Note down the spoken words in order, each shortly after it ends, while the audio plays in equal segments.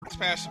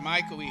Pastor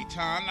Michael E.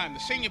 Ton. I'm the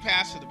senior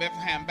pastor of the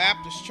Bethlehem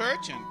Baptist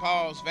Church in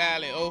Pauls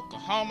Valley,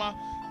 Oklahoma.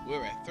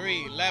 We're at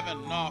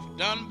 311 North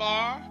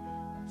Dunbar,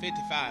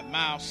 55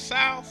 miles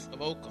south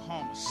of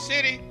Oklahoma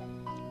City.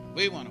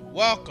 We want to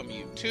welcome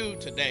you to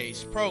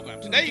today's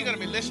program. Today you're going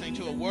to be listening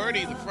to a word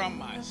either from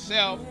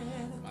myself,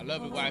 my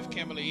lovely wife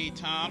Kimberly E.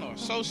 Ton, or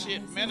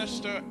associate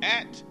minister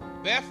at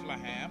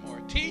Bethlehem, or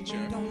a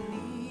teacher.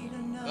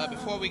 But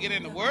before we get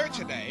into the word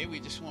today, we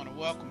just want to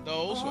welcome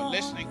those who are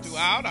listening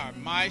throughout our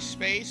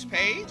MySpace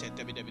page at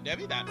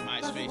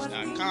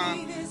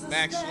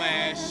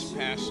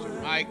www.myspace.com/Pastor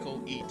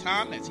Michael E.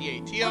 Ton. That's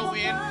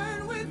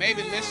E-A-T-O-N. You may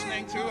be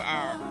listening through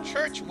our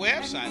church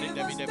website at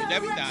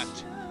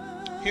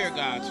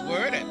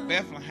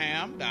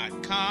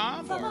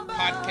www.heargodsword@bethlehem.com, or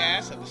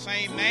podcast of the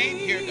same name,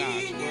 Hear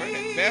God's Word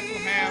at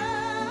Bethlehem,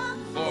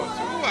 or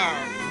through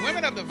our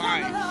Women of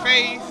Divine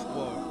Faith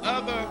or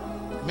other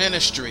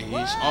ministries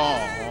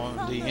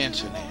on the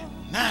internet.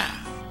 Now,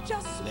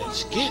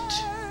 let's get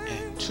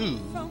into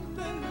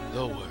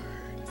the word.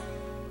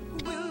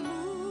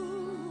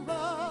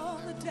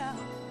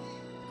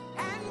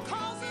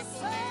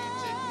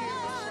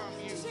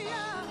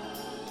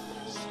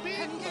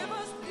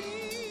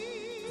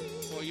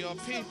 For your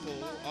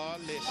people are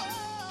listening.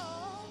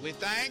 We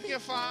thank you,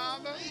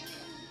 Father,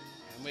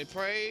 and we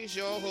praise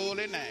your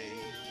holy name.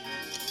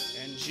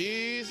 In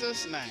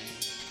Jesus' name,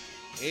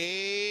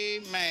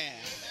 amen.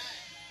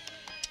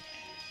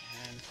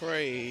 And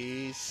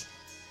praise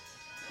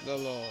the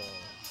Lord.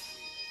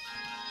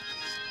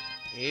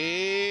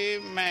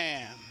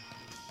 Amen.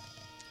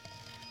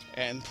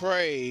 And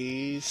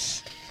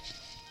praise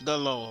the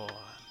Lord.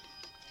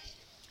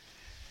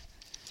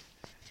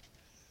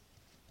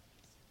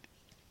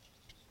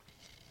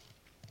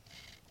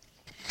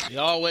 We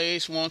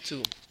always want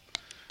to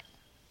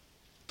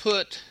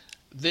put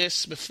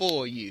this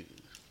before you.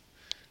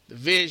 The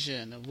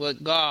vision of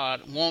what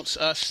God wants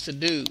us to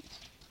do.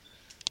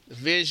 The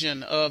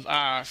vision of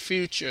our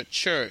future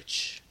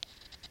church.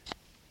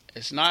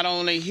 It's not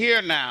only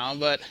here now,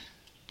 but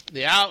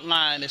the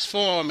outline is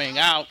forming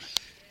out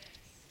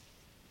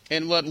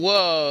in what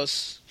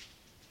was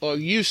or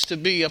used to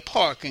be a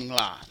parking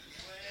lot.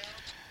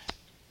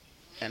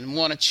 And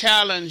want to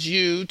challenge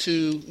you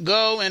to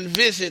go and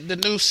visit the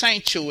new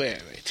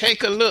sanctuary.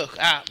 Take a look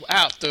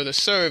out through the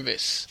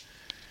service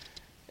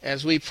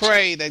as we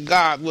pray that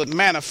God would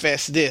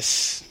manifest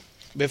this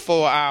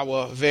before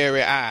our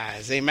very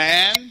eyes.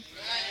 Amen?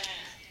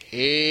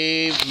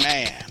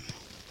 Amen.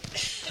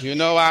 You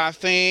know, our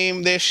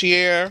theme this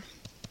year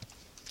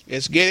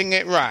is getting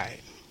it right.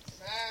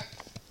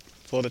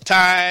 For the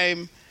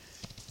time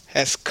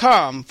has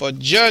come for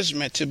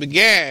judgment to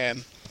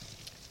begin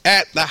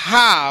at the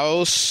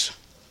house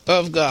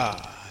of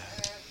God.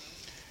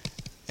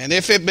 And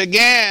if it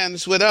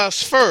begins with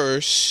us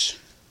first,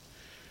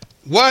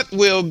 what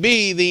will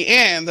be the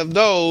end of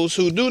those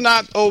who do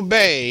not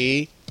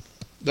obey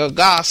the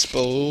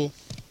gospel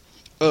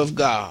of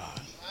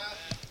God?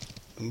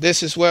 And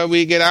this is where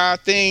we get our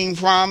theme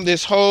from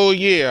this whole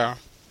year.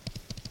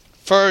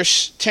 1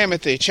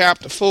 Timothy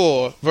chapter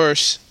 4,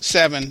 verse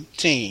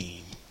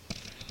 17.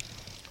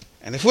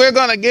 And if we're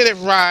going to get it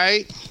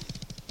right,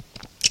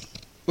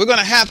 we're going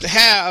to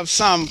have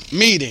some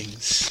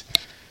meetings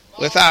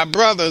with our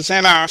brothers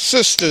and our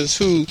sisters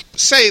who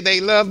say they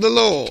love the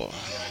Lord.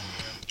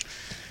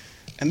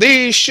 And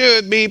these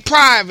should be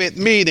private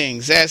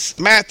meetings, as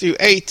Matthew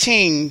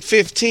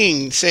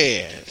 18:15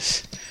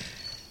 says.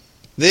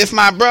 If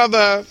my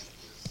brother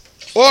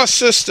or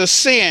sister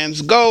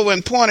sins, go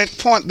and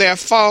point their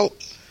fault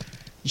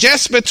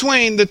just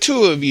between the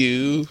two of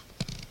you.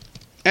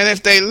 And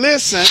if they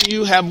listen,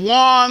 you have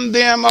won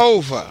them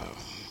over.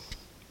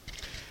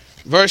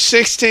 Verse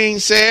 16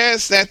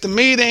 says that the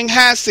meeting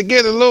has to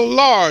get a little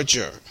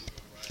larger.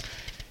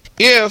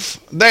 If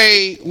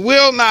they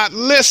will not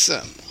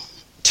listen,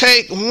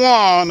 take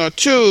one or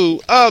two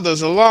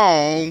others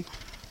along,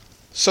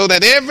 so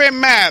that every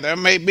matter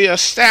may be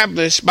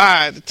established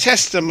by the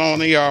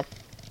testimony of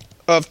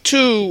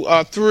two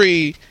or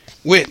three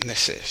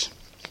witnesses.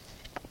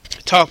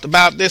 I talked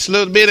about this a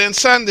little bit in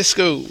Sunday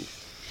school.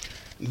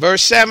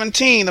 Verse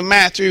 17 of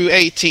Matthew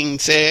 18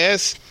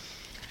 says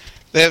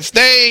that if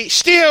they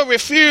still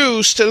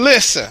refuse to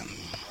listen,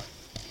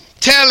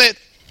 tell it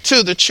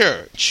to the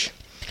church.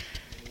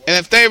 And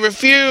if they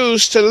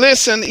refuse to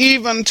listen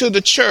even to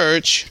the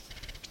church,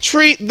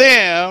 treat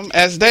them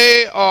as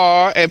they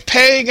are a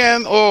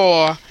pagan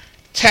or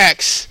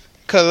tax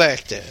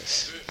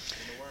collectors.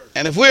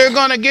 And if we're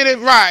going to get it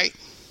right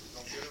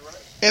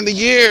in the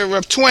year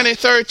of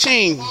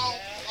 2013,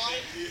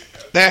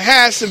 there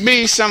has to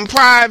be some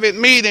private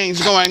meetings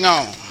going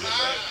on.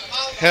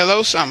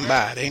 Hello,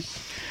 somebody.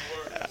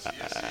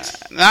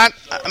 Not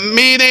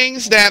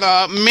meetings that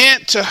are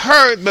meant to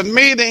hurt, but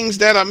meetings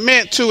that are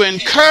meant to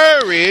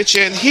encourage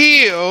and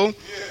heal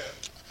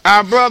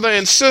our brother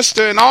and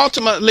sister, and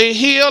ultimately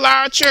heal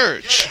our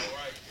church.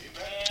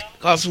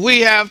 Because we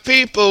have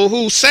people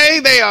who say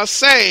they are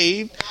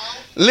saved,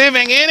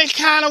 living any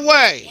kind of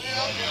way.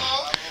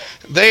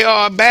 They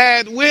are a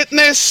bad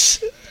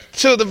witness.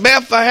 to the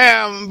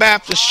Bethlehem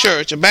Baptist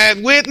Church, a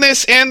bad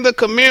witness in the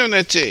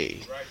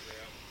community.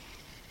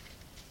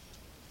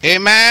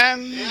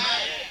 Amen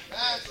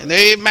and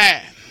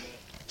amen.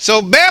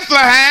 So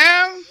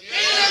Bethlehem,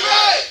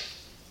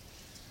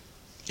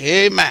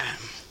 amen.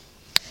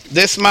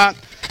 This month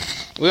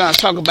we're going to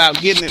talk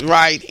about getting it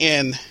right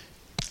in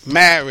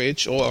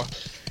marriage, or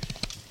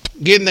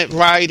getting it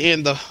right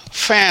in the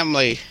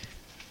family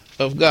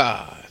of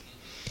God.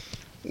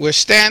 We're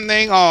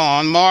standing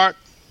on Mark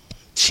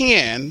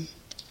 10,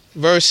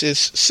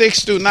 verses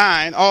 6 through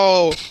 9,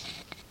 all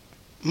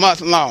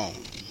month long,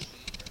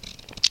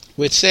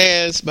 which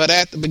says, "But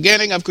at the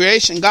beginning of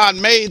creation, God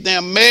made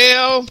them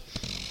male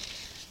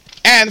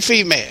and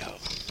female."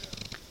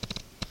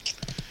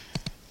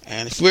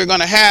 And if we're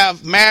going to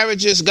have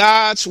marriages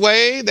God's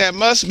way, there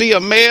must be a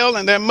male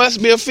and there must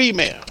be a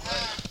female.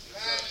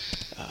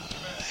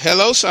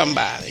 Hello,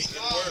 somebody.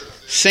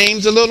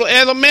 Seems a little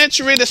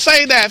elementary to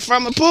say that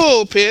from the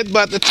pulpit,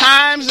 but the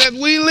times that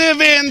we live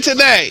in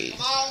today,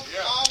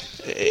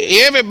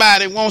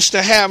 everybody wants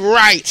to have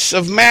rights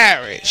of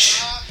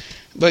marriage,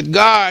 but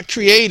God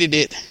created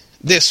it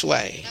this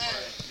way.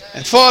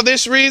 "And for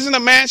this reason, a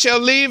man shall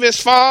leave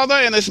his father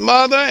and his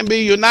mother and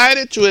be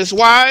united to his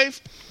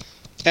wife,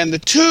 and the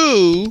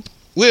two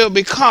will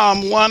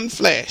become one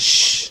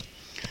flesh.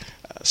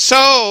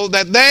 So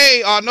that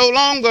they are no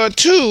longer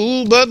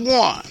two, but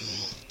one.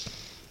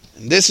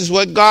 And this is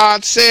what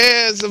God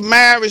says of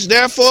marriage.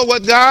 Therefore,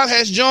 what God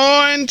has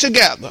joined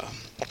together,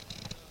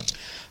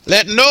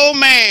 let no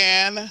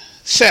man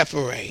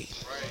separate."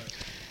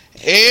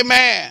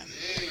 Amen.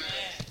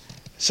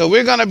 So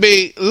we're going to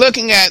be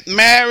looking at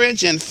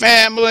marriage and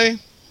family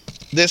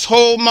this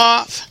whole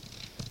month,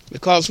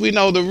 because we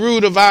know the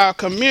root of our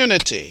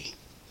community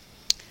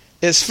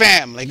is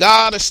family.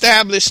 God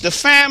established the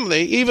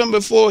family even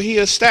before he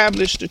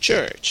established the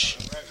church.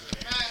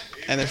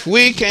 And if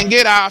we can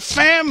get our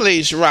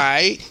families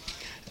right,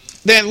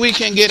 then we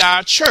can get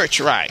our church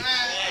right.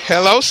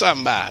 Hello,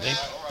 somebody.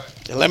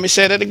 Let me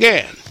say that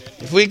again.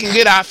 If we can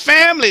get our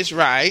families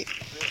right,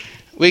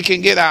 we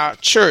can get our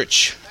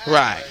church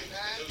right.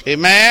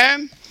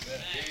 Amen.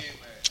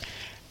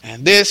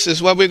 And this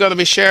is what we're going to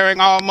be sharing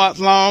all month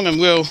long, and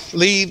we'll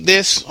leave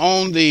this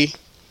on the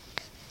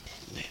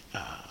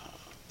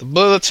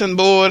bulletin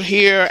board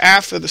here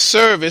after the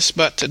service.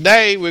 But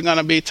today we're going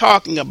to be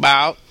talking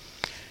about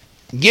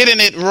getting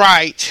it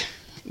right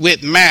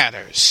with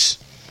matters.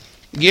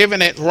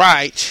 Giving it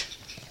right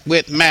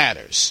with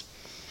matters.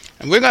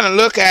 And we're going to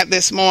look at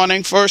this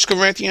morning 1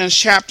 Corinthians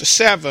chapter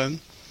 7,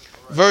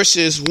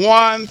 verses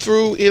 1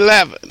 through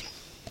 11.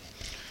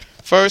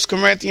 1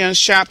 Corinthians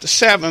chapter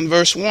 7,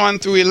 verse 1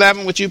 through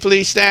 11. Would you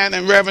please stand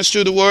in reverence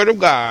to the word of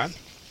God?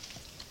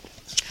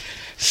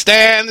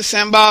 Stand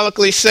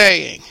symbolically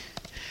saying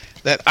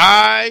that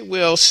I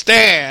will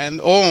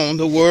stand on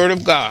the word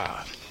of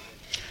God.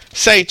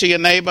 Say to your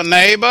neighbor,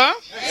 neighbor,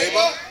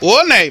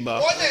 or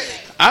neighbor,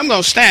 I'm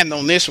going to stand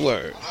on this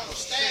word.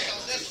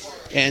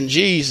 In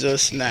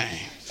Jesus' name.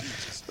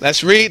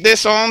 Let's read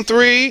this on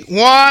 3.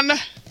 1,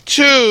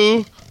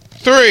 2,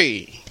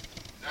 3.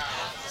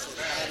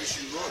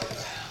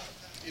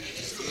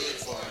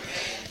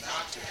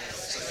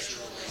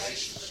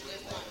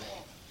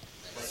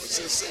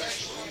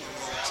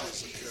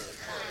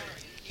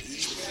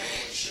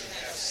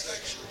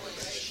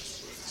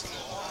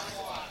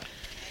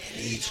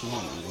 Each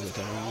woman with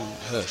her own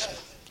husband.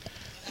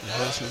 The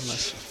husband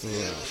must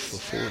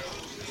fulfill.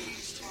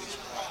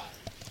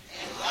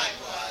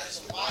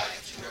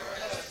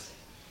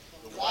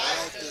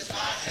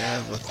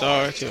 Have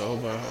authority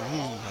over her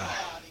own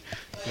body,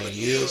 but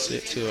yields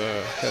it to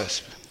her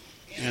husband.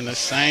 In the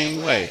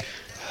same way,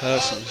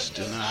 husbands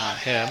do not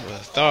have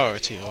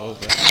authority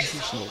over his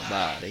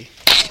body,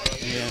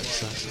 yet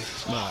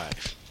husband's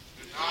wife.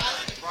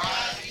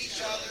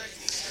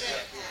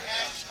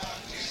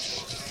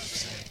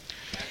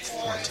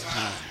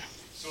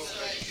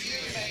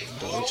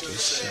 Both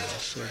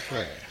yourselves in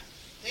prayer.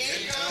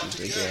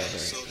 Together.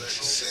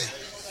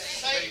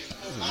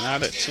 Do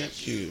not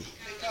attempt you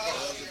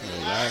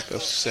with lack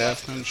of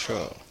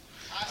self-control.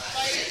 I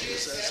say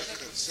this as a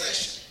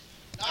concession,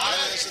 not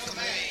as a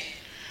command.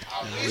 I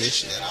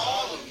wish that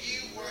all of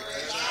you were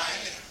as I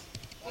am.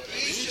 But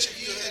each of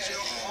you has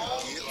your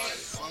own gift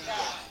from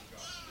God.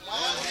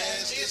 One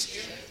has this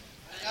gift,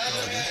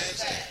 another has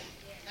that.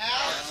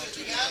 Now to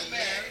the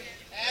unmarried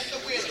and the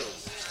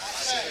widows, I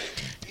say,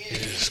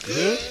 it is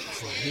good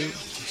for you to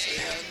stay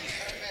unmarried.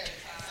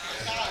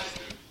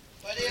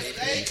 But if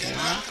they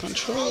cannot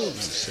control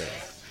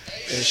themselves,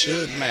 they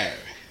should marry.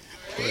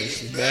 For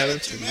it's better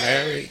to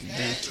marry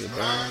than to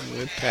burn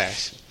with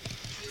passion.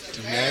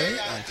 To marry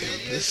until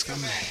this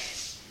command.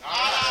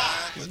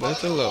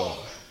 But the Lord,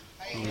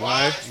 a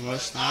wife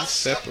must not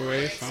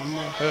separate from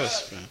her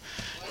husband.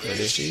 But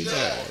if she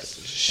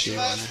does, she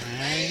will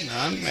remain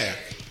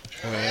unmarried,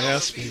 or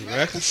else be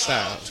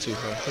reconciled to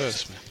her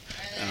husband.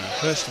 And her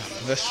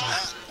husband must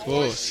not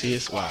divorce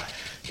his wife.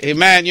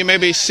 Amen. You may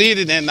be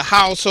seated in the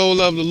household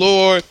of the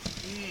Lord.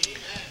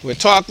 We're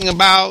talking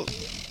about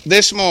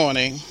this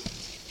morning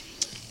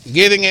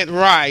getting it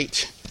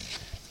right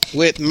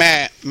with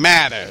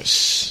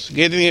matters.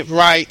 Getting it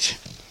right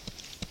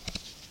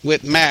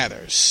with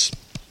matters.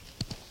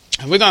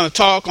 And we're going to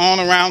talk on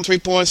around 3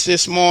 points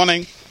this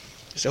morning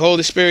as the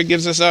Holy Spirit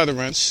gives us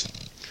utterance.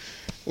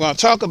 We're going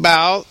to talk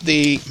about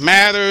the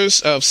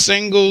matters of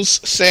singles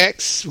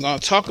sex. We're going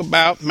to talk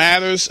about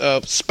matters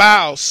of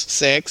spouse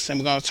sex. And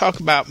we're going to talk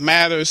about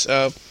matters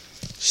of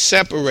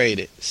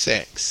separated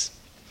sex.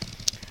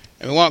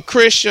 And we want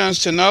Christians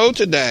to know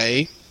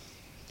today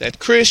that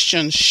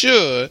Christians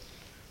should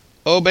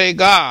obey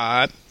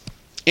God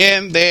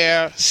in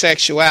their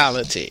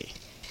sexuality.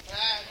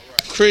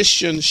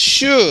 Christians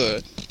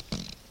should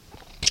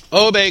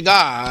obey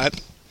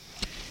God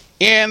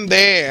in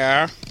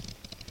their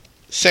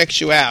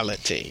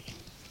sexuality.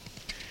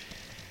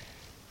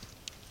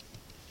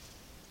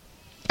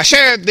 I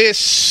shared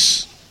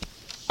this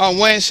on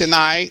Wednesday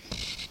night.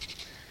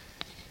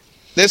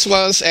 This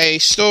was a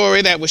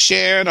story that was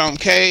shared on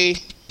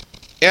KFAA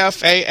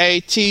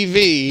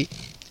TV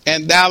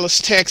in Dallas,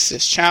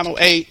 Texas, Channel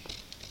 8.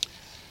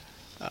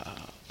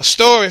 A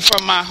story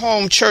from my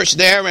home church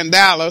there in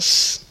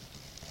Dallas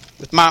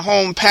with my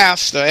home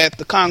pastor at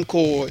the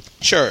Concord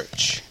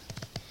Church.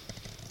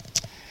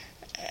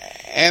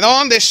 And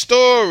on this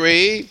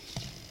story,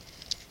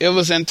 it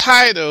was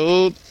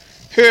entitled,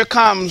 Here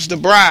Comes the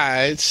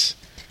Brides,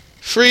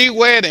 Free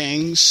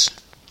Weddings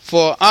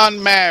for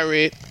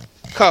Unmarried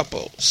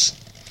Couples.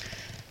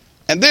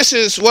 And this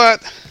is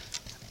what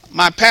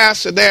my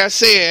pastor there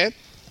said,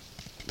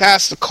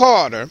 Pastor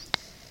Carter.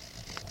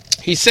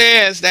 He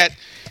says that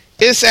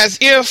it's as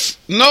if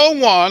no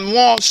one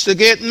wants to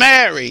get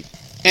married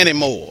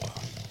anymore.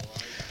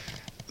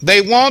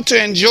 They want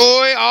to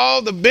enjoy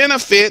all the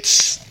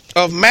benefits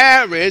of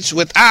marriage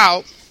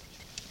without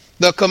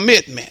the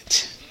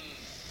commitment.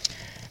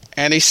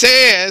 And he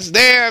says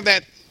there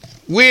that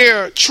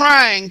we're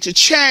trying to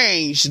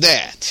change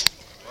that.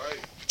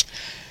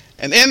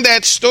 And in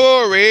that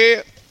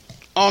story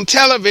on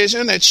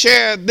television, it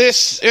shared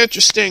this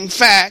interesting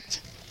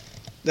fact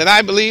that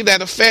I believe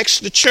that affects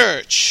the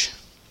church.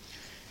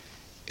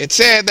 It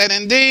said that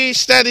indeed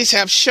studies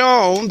have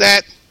shown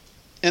that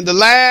in the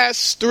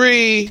last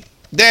 3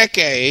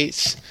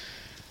 decades,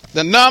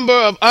 the number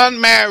of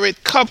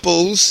unmarried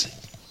couples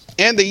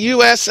in the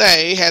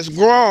USA has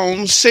grown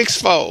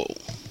 6-fold.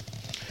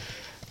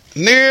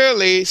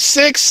 Nearly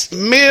 6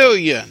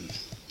 million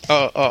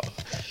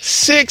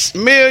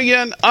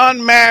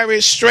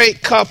unmarried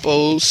straight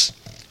couples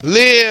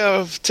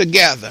live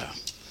together.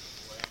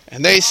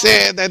 And they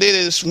said that it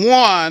is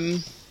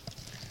 1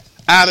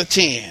 out of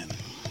 10.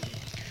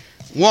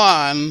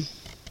 1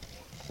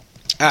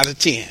 out of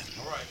 10.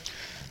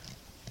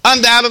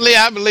 Undoubtedly,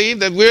 I believe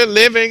that we're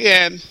living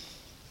in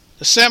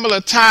the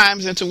similar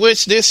times into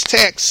which this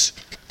text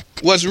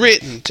was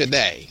written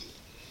today.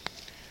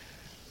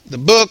 The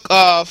book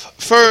of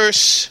 1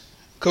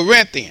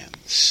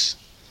 Corinthians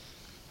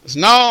is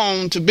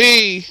known to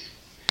be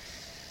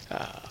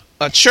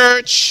a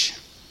church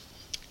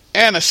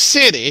and a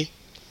city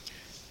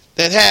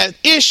that had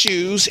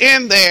issues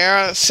in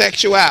their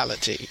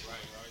sexuality.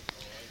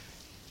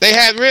 They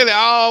had really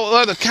all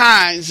other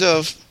kinds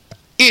of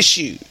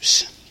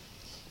issues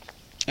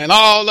and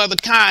all other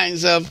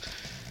kinds of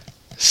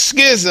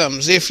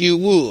schisms, if you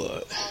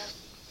would.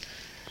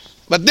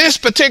 But this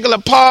particular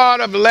part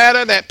of the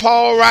letter that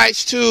Paul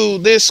writes to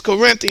this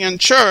Corinthian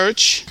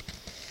church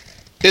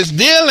is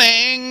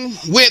dealing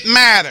with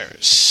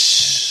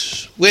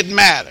matters.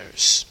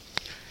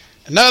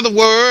 In other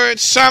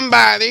words,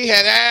 somebody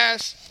had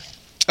asked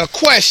a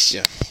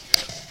question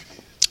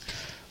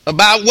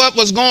about what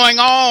was going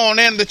on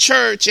in the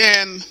church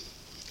and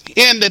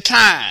in the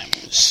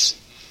times.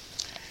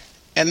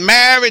 And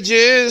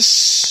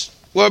marriages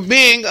were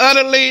being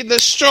utterly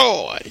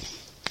destroyed.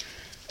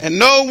 And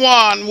no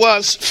one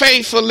was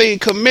faithfully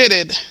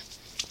committed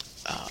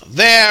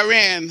there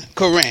in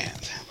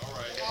Corinth.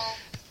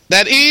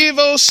 That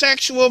evil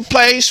sexual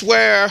place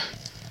where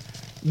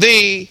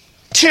the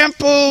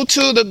temple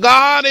to the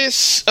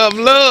goddess of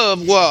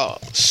love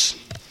was.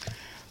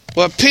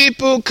 Where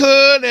people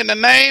could, in the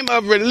name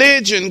of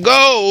religion,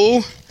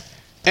 go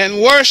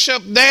and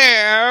worship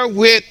there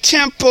with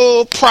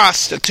temple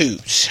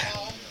prostitutes.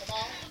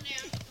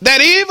 That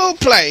evil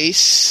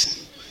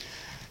place,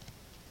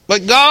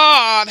 but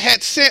God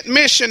had sent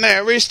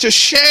missionaries to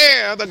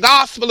share the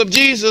gospel of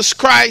Jesus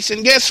Christ.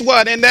 And guess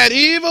what? In that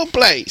evil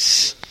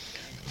place,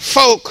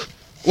 folk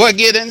were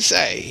getting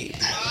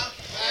saved.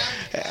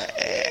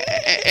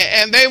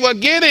 And they were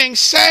getting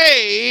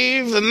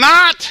saved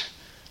not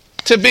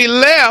to be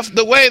left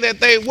the way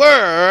that they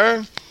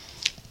were,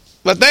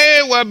 but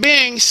they were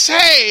being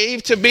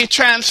saved to be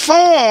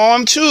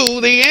transformed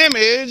to the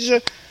image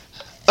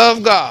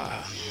of God.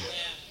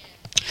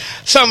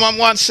 Someone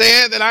once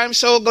said that I'm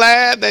so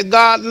glad that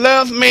God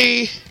loved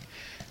me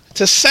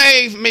to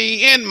save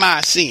me in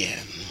my sin.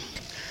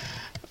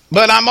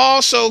 But I'm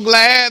also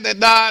glad that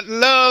God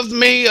loved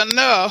me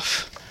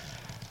enough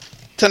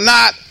to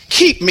not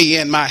keep me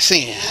in my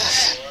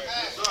sins.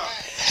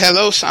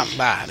 Hello,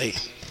 somebody.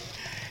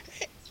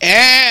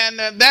 And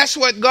that's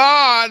what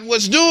God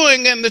was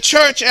doing in the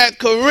church at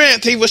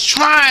Corinth. He was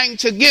trying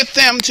to get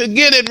them to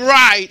get it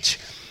right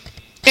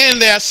in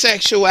their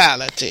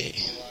sexuality.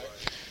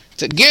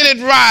 To get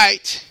it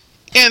right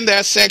in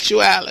their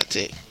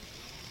sexuality.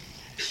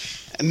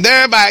 And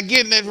thereby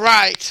getting it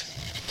right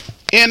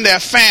in their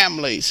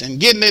families and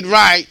getting it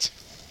right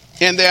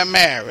in their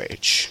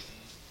marriage.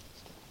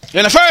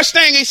 And the first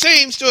thing he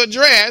seems to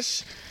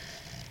address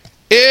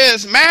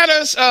is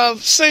matters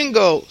of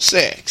single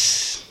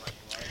sex.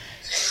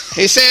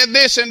 He said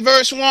this in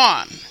verse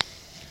 1.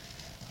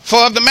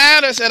 For of the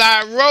matters that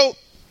I wrote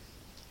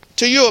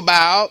to you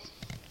about,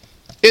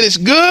 it is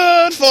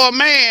good for a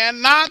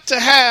man not to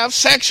have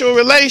sexual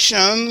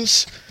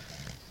relations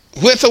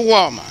with a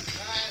woman.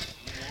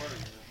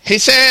 He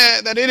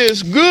said that it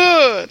is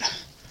good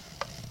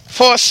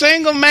for a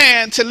single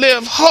man to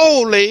live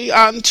holy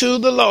unto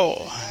the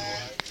Lord.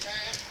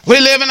 We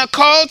live in a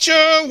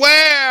culture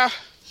where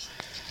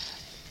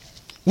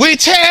we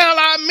tell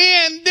our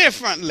men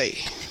differently.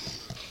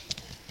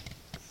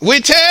 We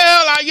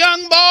tell our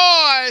young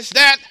boys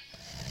that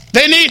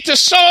they need to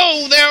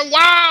sow their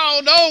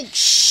wild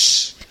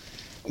oats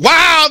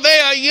while they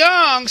are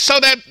young, so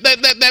that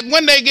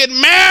when they get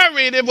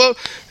married, it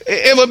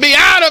will be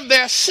out of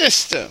their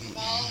system.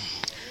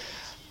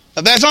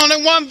 There's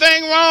only one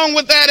thing wrong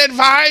with that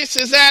advice,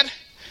 is that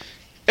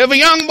if a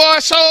young boy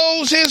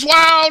sows his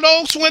wild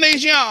oats when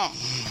he's young,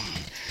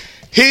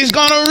 he's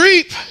going to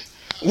reap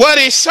what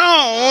he's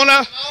sown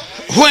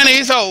when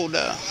he's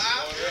older.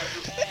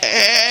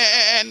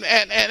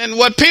 And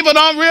what people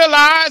don't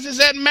realize is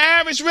that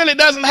marriage really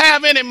doesn't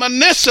have any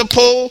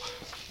municipal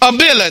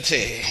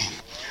ability.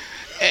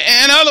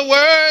 In other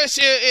words,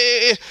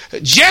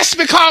 just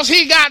because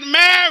he got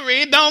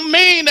married don't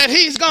mean that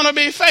he's going to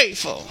be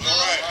faithful.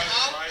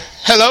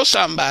 Hello,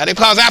 somebody.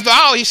 Because after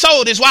all, he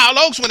sold his wild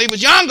oats when he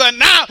was younger, and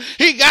now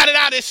he got it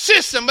out of his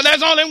system. But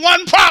there's only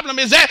one problem,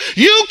 is that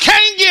you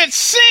can't get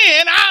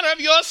sin out of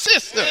your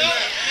system.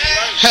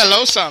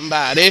 Hello,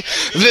 somebody.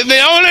 The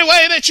only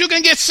way that you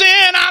can get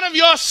sin out of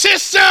your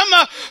system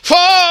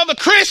for the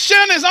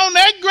Christian is on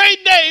that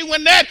great day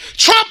when that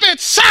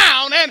trumpet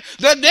sound and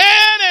the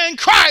dead in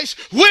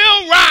Christ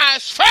will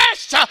rise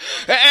first.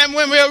 And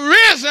when we're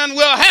risen,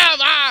 we'll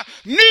have our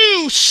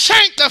new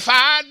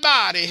sanctified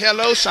body.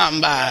 Hello,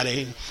 somebody.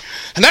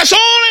 And that's the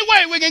only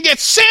way we can get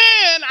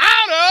sin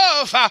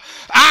out of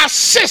our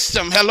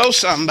system. Hello,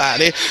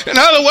 somebody. In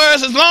other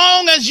words, as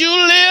long as you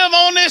live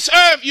on this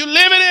earth, you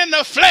live it in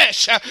the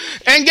flesh.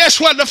 And guess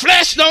what? The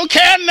flesh don't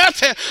care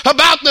nothing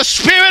about the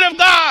Spirit of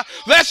God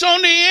that's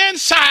on the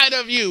inside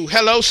of you.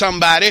 Hello,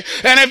 somebody.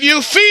 And if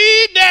you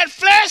feed that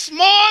flesh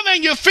more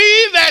than you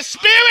feed that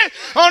Spirit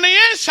on the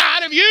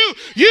inside of you,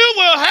 you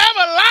will have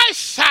a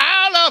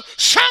lifestyle of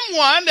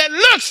someone that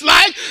looks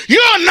like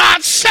you're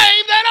not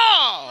saved at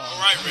all.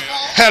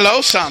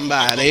 Hello,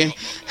 somebody.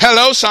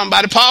 Hello,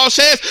 somebody. Paul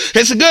says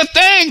it's a good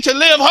thing to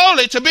live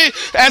holy, to be,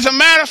 as a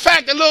matter of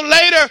fact, a little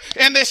later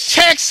in this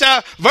text,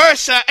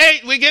 verse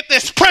 8, we get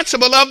this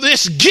principle of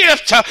this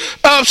gift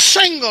of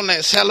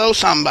singleness. Hello,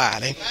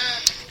 somebody.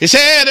 He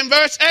said in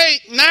verse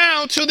 8,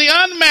 now to the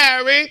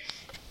unmarried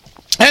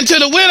and to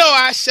the widow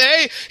I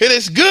say, it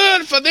is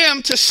good for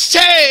them to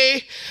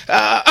stay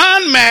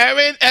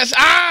unmarried as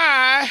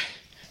I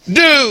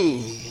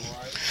do.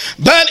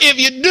 But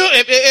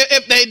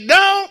if they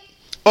don't,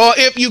 or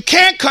if you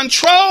can't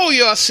control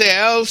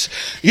yourselves,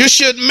 you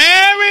should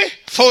marry,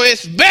 for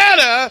it's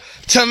better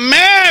to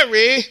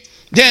marry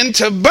than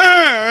to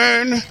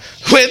burn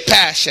with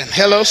passion.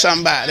 Hello,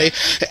 somebody.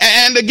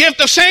 And the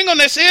gift of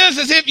singleness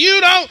is if you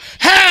don't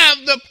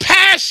have the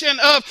passion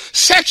of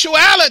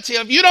sexuality,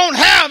 if you don't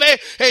have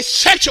a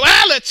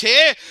sexuality,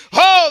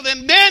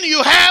 then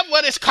you have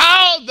what is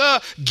called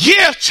the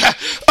gift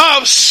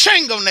of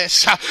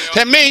singleness.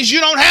 That means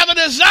you don't have a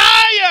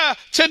desire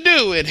to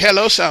do it.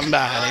 Hello,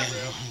 somebody.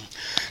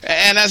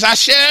 And as I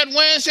shared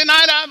Wednesday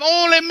night, I've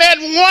only met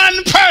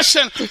one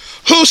person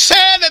who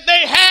said that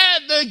they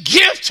had the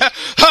gift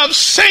of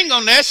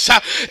singleness.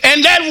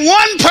 And that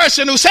one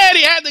person who said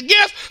he had the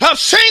gift of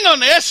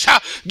singleness,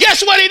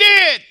 guess what he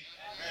did?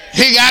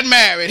 He got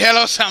married.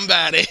 Hello,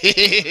 somebody.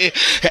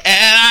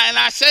 and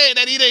I say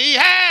that either he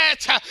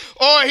had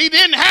or he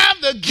didn't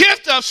have the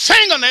gift of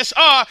singleness,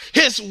 or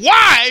his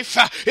wife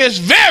is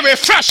very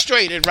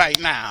frustrated right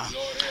now.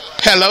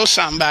 Hello,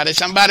 somebody.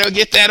 Somebody will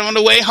get that on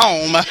the way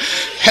home.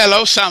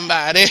 Hello,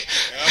 somebody.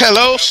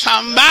 Hello,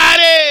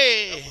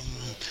 somebody.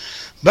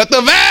 But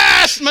the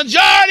vast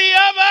majority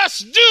of us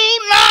do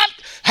not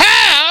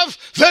have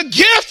the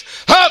gift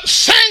of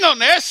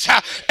singleness,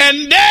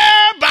 and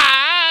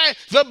thereby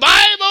the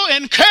Bible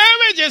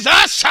encourages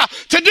us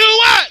to do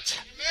what?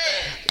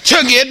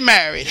 To get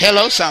married.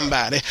 Hello,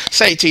 somebody.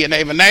 Say to your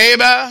neighbor,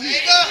 neighbor,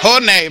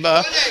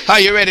 neighbor, are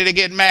you ready to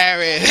get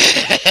married?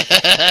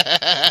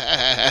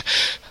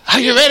 Are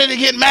you ready to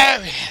get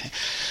married?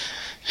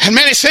 And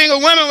many single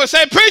women will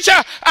say, preacher,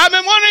 I've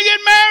been wanting to get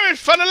married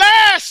for the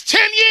last 10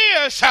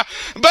 years.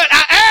 But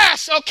I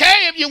ask,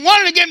 okay, if you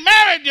wanted to get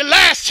married the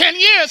last 10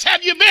 years,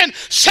 have you been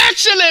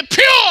sexually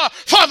pure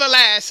for the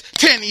last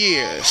 10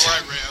 years? All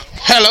right,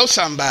 hello,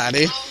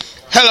 somebody.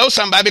 Hello,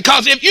 somebody.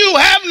 Because if you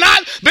have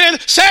not been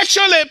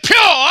sexually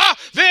pure,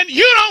 then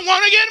you don't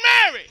want to get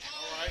married.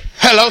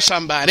 Hello,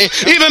 somebody.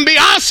 Even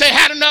Beyonce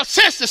had enough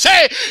sense to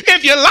say,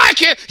 if you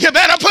like it, you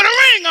better put a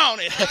ring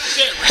on it.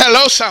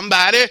 Hello,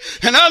 somebody.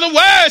 In other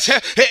words,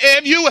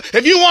 if you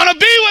want to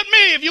be with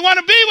me, if you want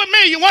to be with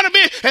me, you want to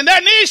be, and there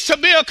needs to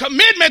be a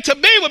commitment to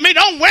be with me.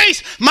 Don't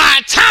waste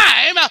my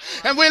time.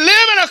 And we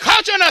live in a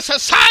culture and a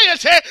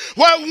society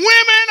where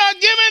women are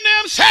giving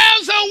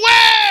themselves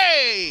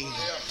away.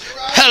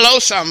 Hello,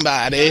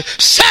 somebody.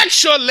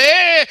 Sexually.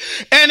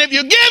 And if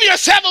you give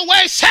yourself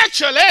away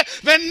sexually,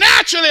 then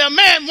naturally a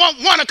man won't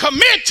want to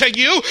commit to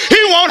you.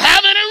 He won't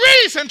have any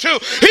reason to.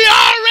 He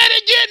already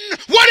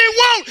getting what he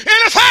wants in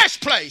the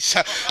first place.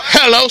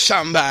 Hello,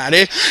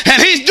 somebody.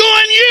 And he's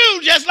doing you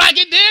just like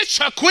he did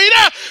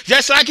Shaquita,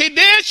 just like he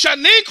did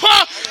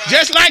Shaniqua,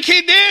 just like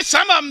he did.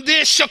 Some of them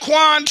did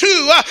Shaquan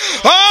too.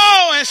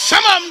 And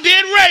some of them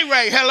did Ray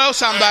Ray. Hello,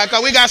 somebody.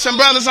 Because we got some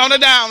brothers on the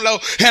down low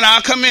in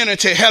our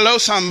community. Hello,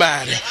 somebody.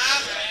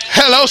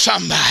 Hello,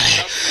 somebody.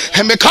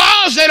 And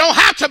because they don't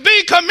have to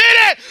be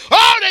committed,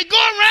 they go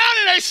around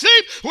and they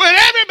sleep with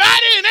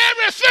everybody and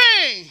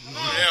everything.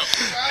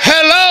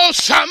 Hello,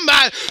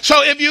 somebody.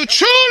 So if you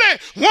truly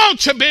want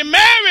to be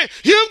married,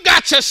 you've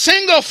got to,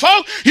 single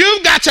folk,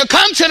 you've got to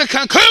come to the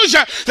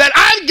conclusion that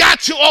I've got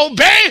to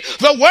obey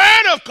the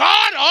word of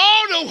God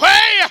all the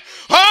way.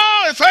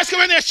 In 1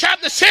 Corinthians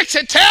chapter 6,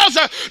 it tells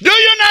us, do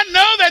you not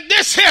know that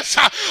this is,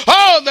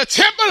 the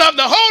temple of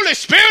the Holy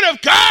Spirit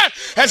of God?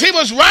 As he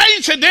was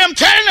writing to them,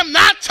 telling them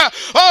not to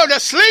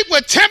sleep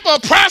with temple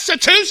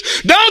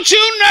prostitutes. Don't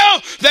you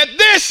know that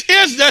this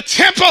is the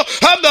temple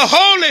of the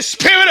Holy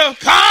Spirit of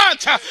God?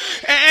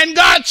 And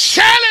God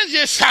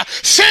challenges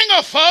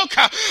single folk,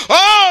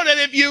 that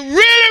if you really,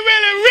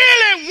 really,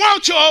 really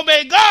want to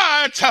obey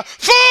God,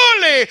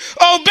 fully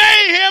obey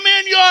him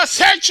in your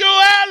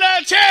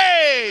sexuality.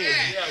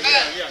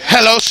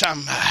 Hello,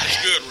 somebody.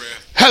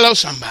 Hello,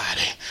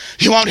 somebody.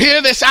 You won't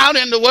hear this out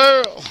in the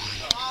world.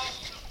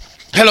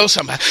 Hello,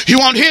 somebody. You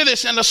won't hear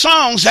this in the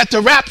songs that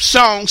the rap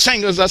song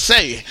singers are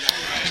saying.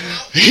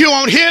 You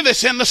won't hear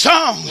this in the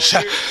songs.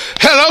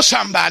 Hello,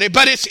 somebody.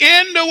 But it's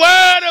in the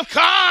word of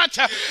God.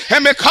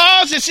 And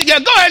because it's,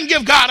 go ahead and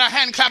give God a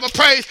hand clap of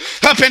praise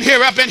up in here.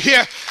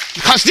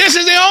 Because this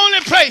is the only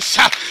place,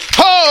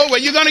 where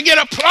you're going to get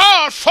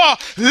applause for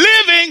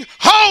living,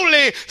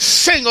 holy,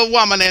 single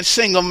woman and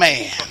single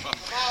man.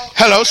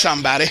 Hello,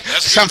 somebody.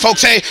 Some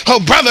folks say,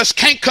 brothers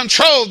can't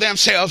control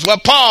themselves. Well,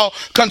 Paul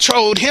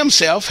controlled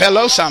himself.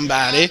 Hello,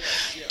 somebody.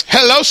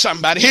 Hello,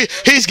 somebody.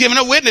 He's giving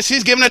a witness.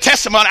 He's giving a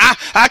testimony.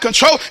 I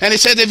control. And he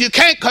says, if you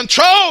can't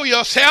control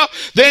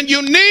yourself, then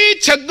you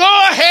need to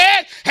go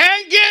ahead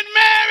and get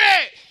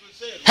married.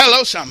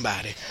 Hello,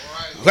 somebody.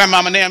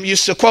 Grandmama and them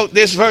used to quote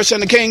this verse in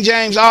the King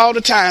James all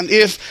the time.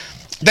 If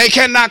they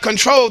cannot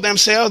control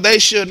themselves, they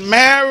should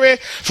marry,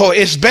 for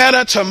it's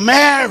better to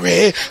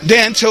marry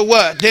than to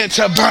what? Than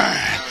to burn.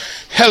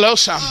 Hello,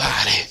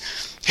 somebody.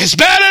 It's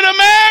better to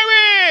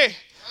marry.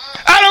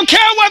 I don't care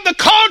what the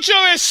culture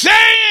is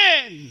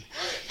saying.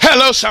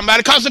 Hello,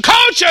 somebody. Because the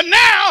culture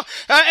now,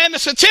 and the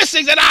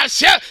statistics that I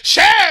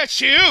shared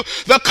to you,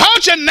 the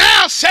culture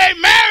now say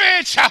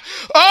marriage,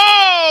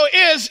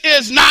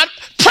 is not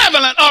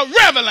prevalent or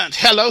relevant.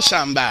 Hello,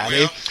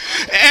 somebody.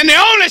 And the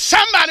only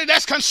somebody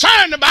that's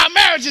concerned about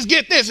marriage is,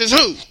 get this, is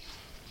who?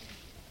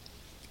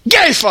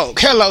 Gay folk.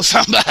 Hello,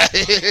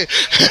 somebody.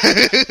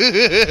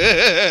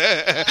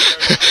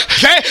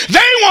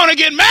 They want to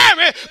get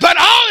married, but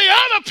all the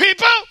other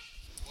people,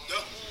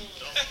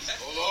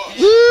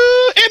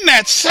 isn't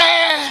that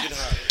sad?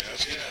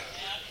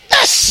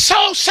 That's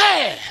so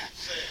sad.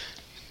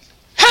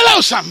 Hello,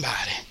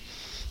 somebody.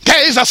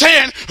 Gays are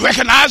saying,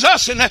 recognize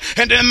us in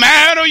the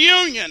marital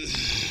union.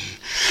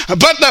 But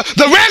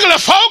the regular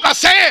folk are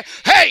saying,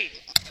 hey,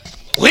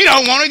 we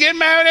don't want to get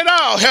married at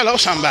all. Hello,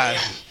 somebody.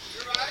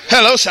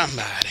 Hello,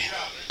 somebody.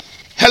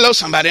 Hello,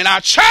 somebody. And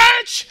our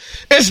church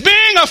is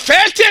being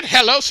affected.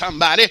 Hello,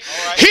 somebody.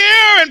 Right.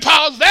 Here in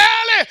Paul's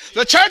Valley,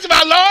 the church of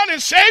our Lord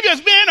and Savior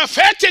is being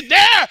affected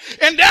there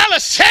in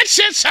Dallas,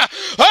 Texas.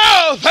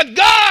 But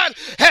God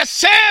has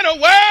said a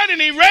word and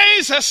he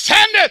raised a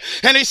standard.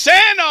 And he's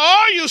saying to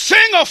all you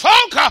single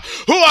folk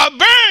who are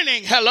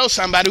burning, hello,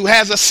 somebody, who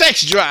has a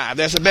sex drive.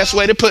 That's the best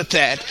way to put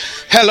that.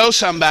 Hello,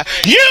 somebody.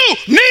 You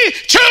need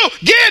to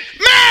get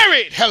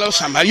married. Hello,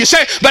 somebody. You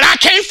say, but I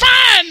can't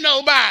find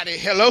nobody.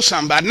 Hello,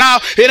 somebody. No,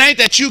 it ain't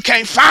that you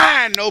can't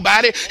find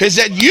nobody. Is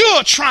that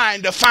you're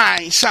trying to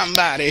find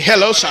somebody.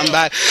 Hello,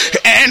 somebody.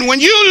 And when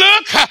you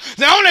look,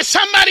 the only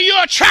somebody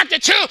you're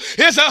attracted to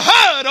is a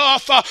hood or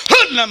a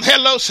hoodlum.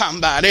 Hello,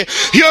 somebody.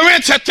 You're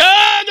into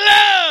thug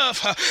love.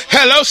 love.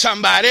 Hello,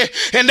 somebody.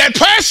 And that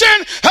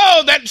person,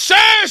 that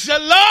serves the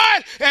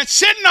Lord and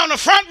sitting on the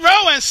front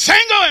row and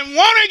single and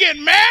want to get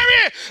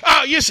married.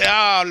 Oh, you say,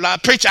 oh,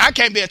 Lord, preacher, I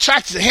can't be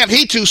attracted to him.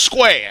 He too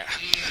square.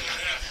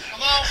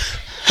 Come on.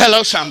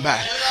 Hello,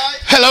 somebody.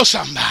 Hello,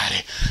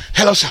 somebody.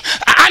 Hello, somebody.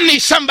 I need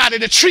somebody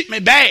to treat me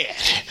bad.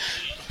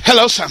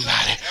 Hello,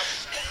 somebody.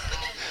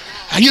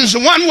 I use the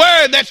one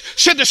word that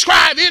should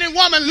describe any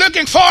woman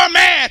looking for a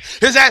man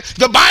is that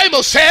the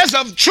Bible says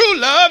of true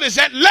love is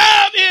that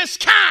love is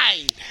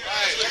kind.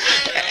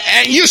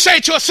 And you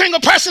say to a single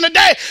person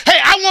today, hey,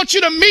 I want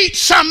you to meet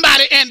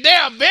somebody and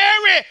they're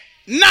very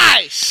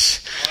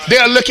nice.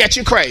 They'll look at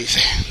you crazy.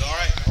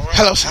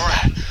 Hello,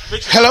 somebody.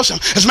 Hello,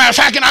 somebody. As a matter of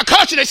fact, in our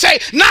culture, they say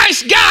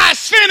nice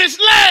guys finish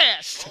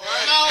last.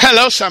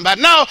 Hello,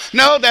 somebody. No,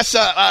 that's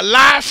a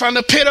lie from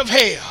the pit of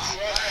hell.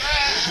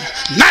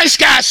 Nice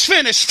guys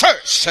finish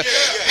first.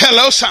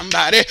 Hello,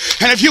 somebody.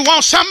 And if you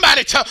want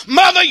somebody to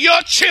mother your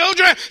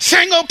children,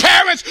 single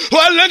parents who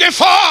are looking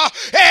for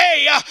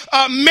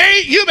a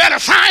mate, you better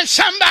find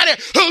somebody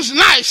who's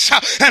nice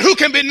and who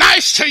can be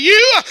nice to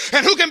you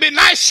and who can be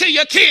nice to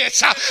your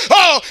kids.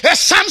 There's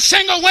some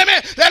single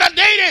women that are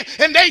dating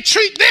and they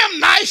treat them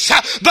nice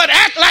but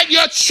act like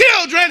your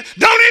children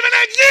don't even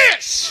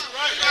exist.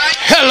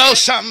 Hello,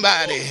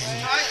 somebody.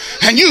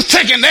 And you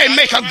thinking they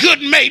make a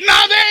good mate.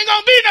 No, they ain't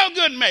gonna be no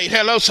good mate.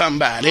 Hello,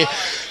 somebody.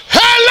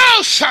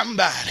 Hello,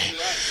 somebody.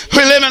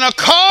 We live in a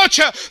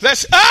culture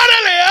that's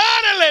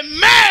utterly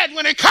mad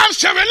when it comes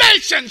to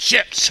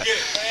relationships.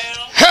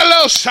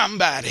 Hello,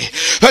 somebody.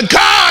 But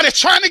God is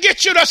trying to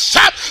get you to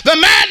stop the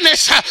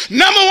madness.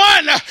 Number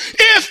one,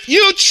 if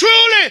you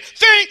truly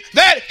think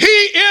that he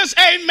is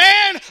a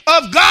man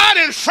of God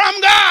and from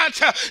God,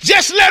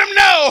 just let him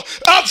know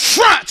up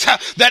front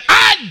that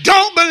I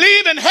don't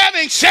believe in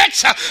having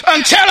sex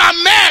until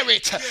I'm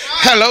married.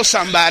 Hello,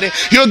 somebody.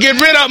 You'll get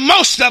rid of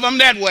most of them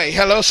that way.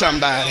 Hello,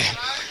 somebody.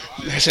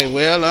 They say,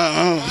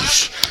 well,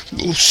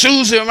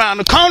 Susie around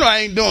the corner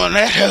ain't doing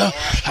that. Hello.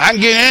 I can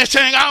get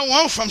anything I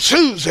want from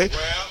Susie.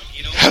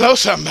 Hello,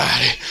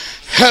 somebody.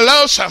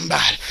 Hello,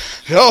 somebody.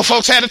 The old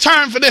folks had a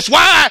term for this.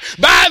 Why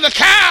buy the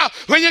cow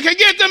when you can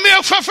get the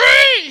milk for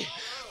free?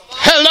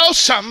 Hello,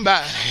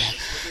 somebody.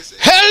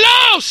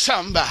 Hello,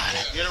 somebody.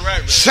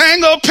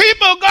 Single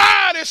people,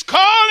 God is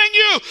calling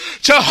you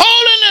to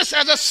holiness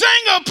as a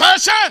single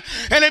person.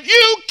 And if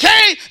you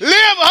can't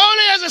live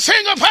holy as a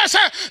single person,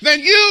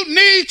 then you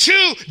need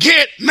to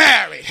get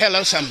married.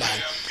 Hello,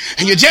 somebody.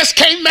 And you just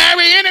can't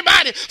marry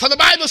anybody. For the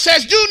Bible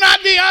says, do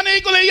not be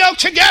unequally yoked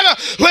together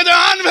with an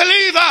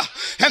unbeliever.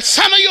 And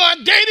some of you are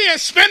dating and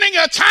spending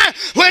your time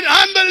with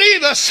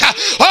unbelievers.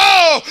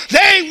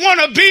 They want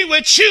to be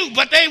with you,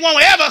 but they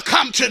won't ever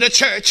come to the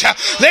church.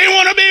 They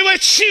want to be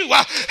with you.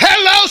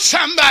 Hello,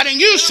 somebody.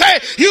 And you say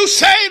you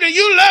saved and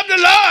you love the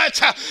Lord.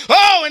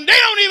 And they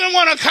don't even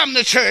want to come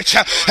to church.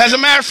 As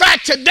a matter of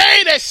fact,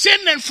 today they're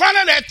sitting in front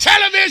of their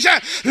television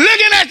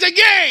looking at the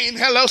game.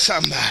 Hello,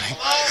 somebody.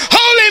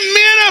 Holy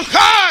men of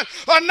God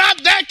are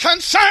not that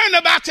concerned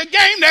about the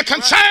game. They're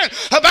concerned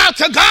about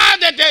the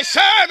God that they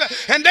serve.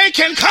 And they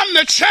can come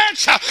to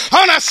church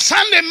on a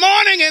Sunday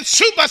morning and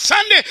Super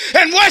Sunday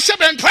and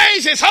worship and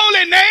praise his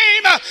holy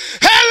name.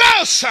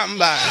 Hello,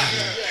 somebody.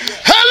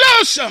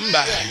 Hello,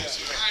 somebody.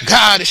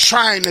 God is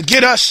trying to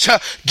get us to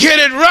get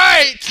it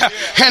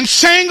right. And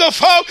single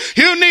folk,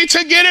 you need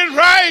to get it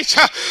right.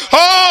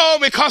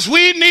 Because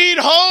we need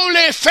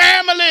holy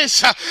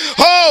families.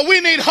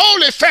 We need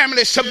holy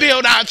families to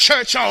build our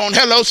church on.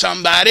 Hello,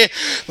 somebody.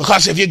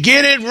 Because if you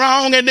get it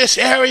wrong in this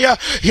area,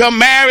 your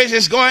marriage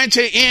is going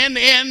to end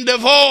in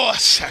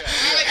divorce.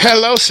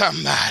 Hello,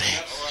 somebody.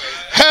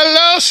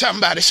 Hello,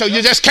 somebody. So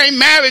you just can't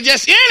marry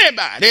just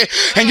anybody.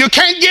 And you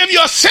can't give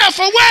yourself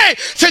away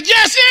to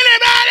just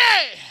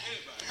anybody.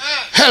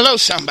 Hello,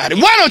 somebody.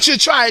 Why don't you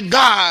try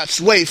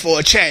God's way for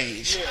a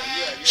change?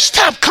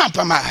 Stop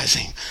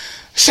compromising.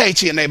 Say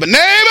to your neighbor, neighbor,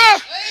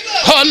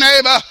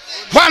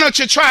 why don't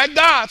you try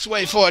God's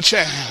way for a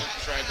change?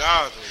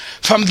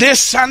 From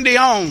this Sunday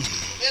on,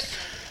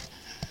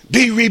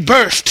 be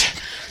rebirthed.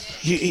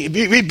 Be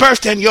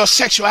rebirthed in your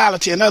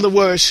sexuality. In other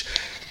words,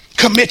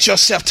 commit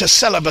yourself to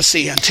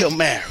celibacy until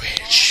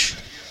marriage.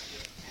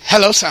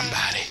 Hello,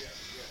 somebody.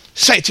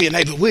 Say to your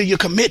neighbor, will you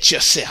commit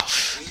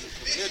yourself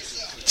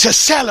to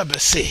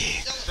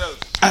celibacy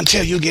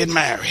until you get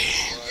married?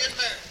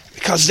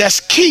 Because that's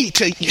key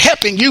to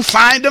helping you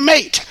find a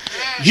mate.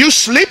 You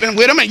sleeping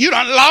with them and you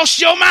done lost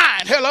your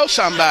mind. Hello,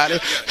 somebody.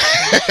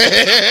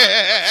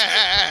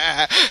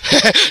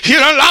 You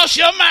done lost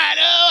your mind.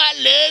 Oh, I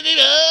love it.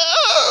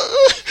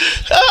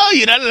 Oh,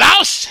 you done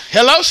lost.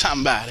 Hello,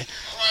 somebody.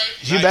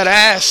 You better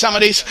ask some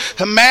of these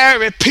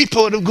married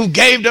people who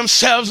gave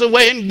themselves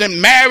away and then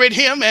married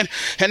him and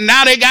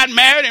now they got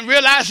married and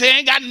realized they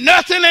ain't got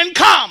nothing in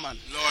common.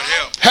 Lord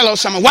help. Hello,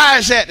 someone. Why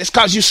is that? It's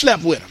because you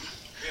slept with them.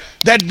 Yeah.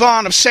 That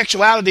bond of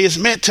sexuality is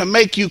meant to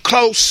make you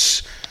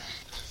close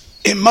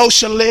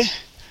emotionally,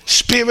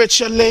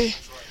 spiritually,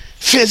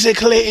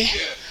 physically. Yeah.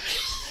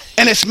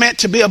 And it's meant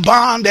to be a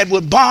bond that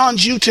would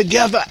bond you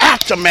together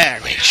after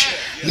marriage,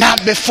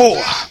 not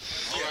before.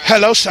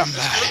 Hello,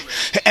 somebody.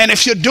 And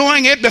if you're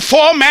doing it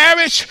before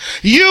marriage,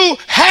 you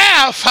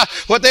have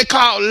what they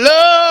call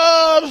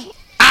love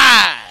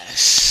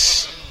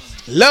eyes.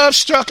 Love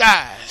struck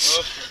eyes.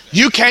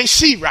 You can't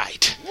see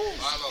right.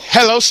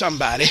 Hello,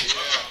 somebody.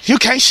 You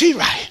can't see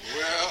right.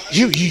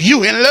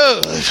 You in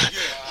love.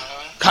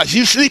 Because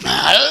you sleep.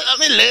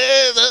 I'm in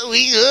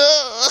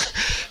love.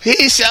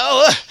 He's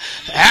so,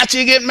 after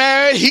you get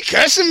married, he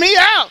cursing me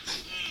out.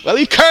 Well,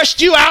 he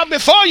cursed you out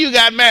before you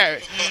got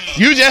married.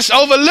 You just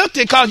overlooked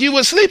it because you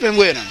were sleeping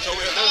with him.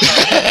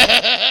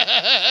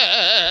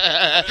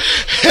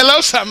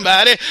 Hello,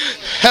 somebody.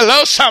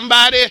 Hello,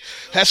 somebody.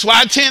 That's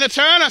why Tina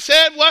Turner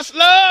said, what's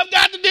love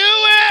got to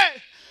do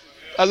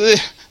with?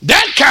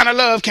 That kind of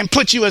love can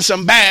put you in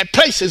some bad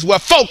places where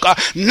folk are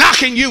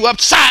knocking you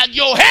upside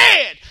your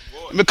head.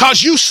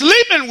 Because you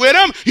sleeping with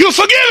him, you're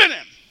forgiving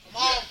him.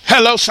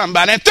 Hello,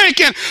 somebody. And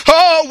thinking,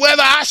 oh,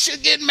 whether I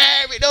should get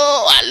married.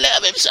 Oh, I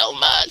love him so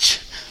much.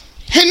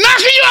 He's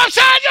knocking you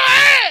upside your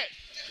head.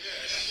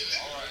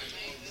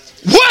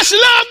 What's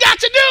love got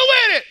to do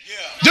with it?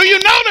 Do you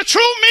know the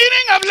true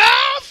meaning of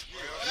love?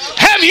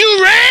 Have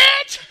you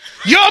read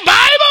your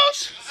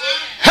Bibles?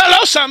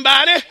 Hello,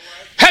 somebody.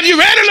 Have you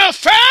read a little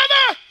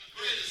further?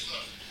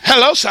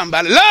 Hello,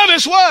 somebody. Love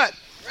is what?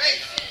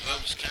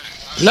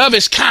 Love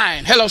is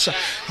kind. Hello, sir.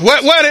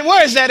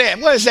 Where is that at?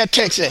 Where is that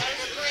text at?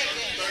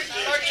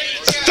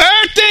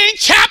 13th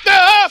chapter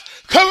of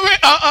 1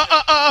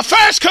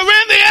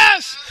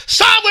 Corinthians.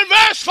 Start with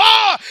verse 4.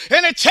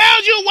 And it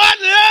tells you what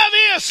love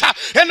is.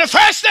 And the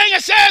first thing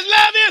it says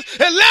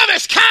love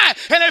is kind.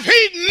 And if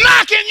he's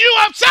knocking you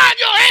upside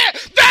your head,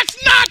 that's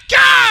not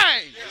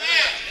kind.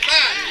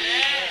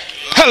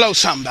 Hello,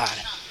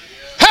 somebody.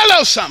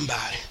 Hello,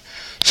 somebody.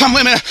 Some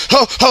women,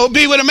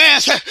 be with a man,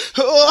 say,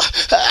 oh,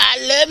 I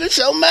love him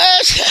so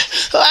much.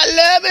 Oh, I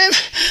love him.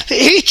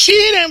 He's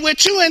cheating with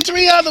 2 and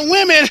 3 other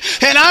women,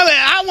 and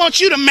I want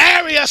you to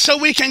marry us so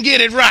we can get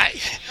it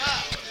right.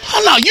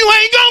 Oh, no, you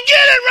ain't going to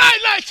get it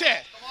right like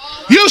that.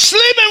 You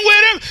sleeping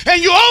with him,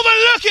 and you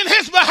overlooking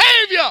his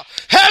behavior.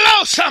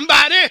 Hello,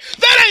 somebody.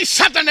 That ain't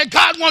something that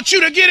God wants you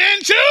to get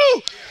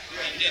into.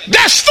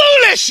 That's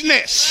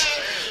foolishness.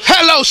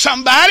 Hello,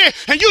 somebody.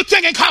 And you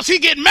thinking because he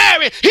get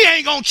married, he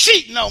ain't going to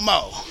cheat no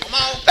more.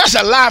 That's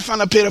a lie from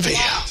the pit of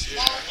hell.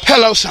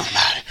 Hello,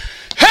 somebody.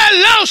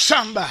 Hello,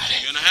 somebody.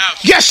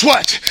 Guess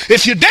what?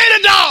 If you date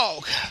a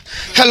dog,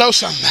 hello,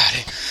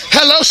 somebody.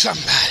 Hello,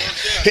 somebody.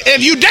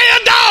 If you date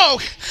a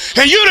dog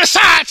and you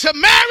decide to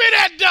marry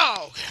that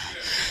dog,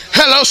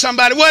 hello,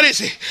 somebody. What is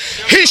he?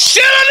 He's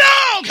still a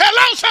dog.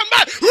 Hello,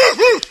 somebody.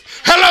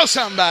 Hello,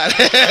 somebody.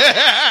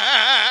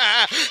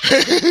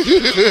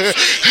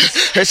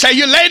 They say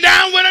you lay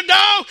down with a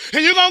dog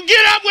and you're going to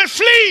get up with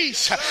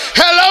fleas.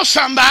 Hello,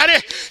 somebody.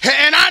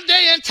 In our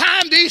day and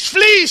time, these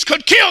fleas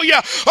could kill you.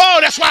 Oh,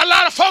 that's why a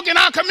lot of folk in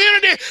our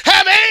community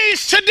have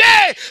AIDS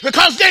today,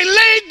 because they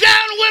laid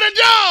down with a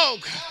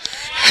dog.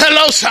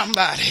 Hello,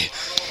 somebody.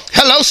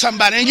 Hello,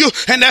 somebody.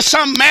 And there's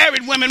some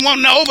married women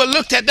wanting to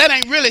overlook that. That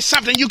ain't really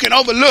something you can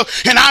overlook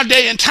in our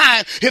day and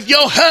time. If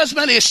your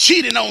husband is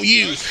cheating on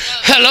you,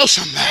 hello,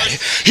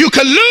 somebody, you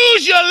could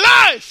lose your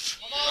life.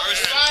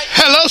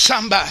 Hello,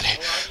 somebody.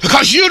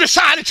 Because you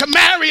decided to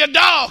marry a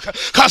dog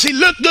because he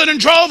looked good and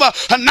drove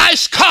a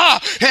nice car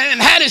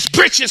and had his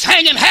britches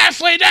hanging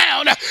halfway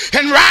down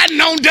and riding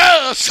on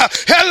doves.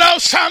 Hello,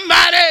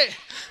 somebody.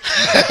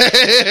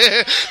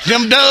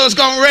 Them doves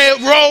gonna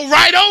roll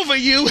right over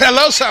you.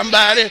 Hello,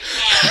 somebody.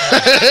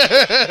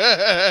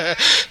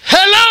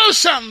 Hello,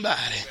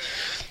 somebody.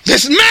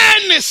 This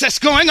madness that's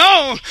going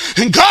on,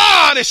 and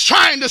God is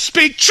trying to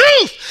speak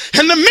truth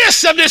in the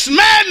midst of this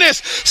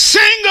madness.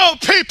 Single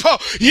people,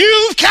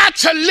 you've got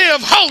to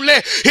live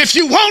holy if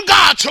you want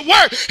God to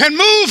work and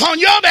move on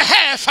your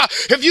behalf.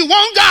 If you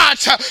want God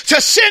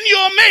to send you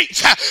a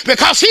mate,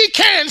 because he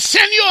can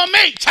send you a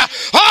mate.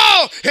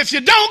 Oh, if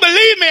you don't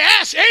believe me,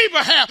 ask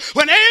Abraham.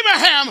 When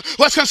Abraham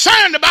was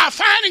concerned about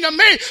finding a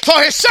mate for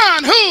his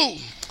son, who?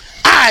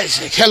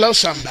 Isaac. Hello,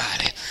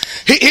 somebody.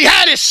 He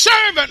had his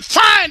servant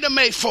find a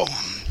mate for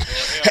him.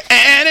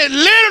 And it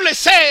literally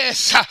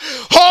says,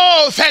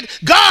 that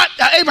God,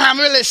 Abraham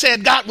really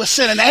said God would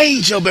send an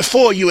angel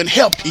before you and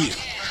help you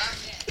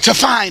to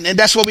find. And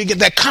that's where we get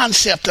that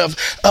concept of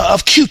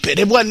Cupid.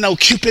 It wasn't no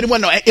Cupid.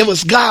 It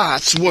was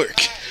God's work.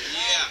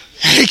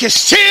 He can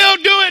still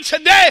do it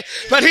today,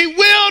 but he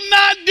will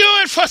not do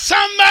it for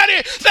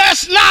somebody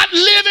that's not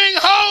living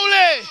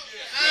holy.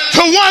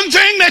 The one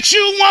thing that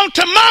you want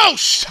the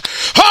most,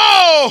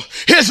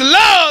 is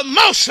love.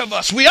 Most of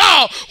us, we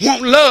all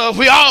want love.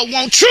 We all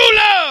want true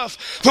love.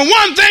 The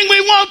one thing we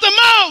want the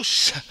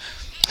most.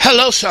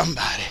 Hello,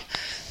 somebody.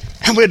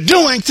 And we're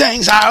doing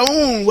things our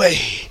own way.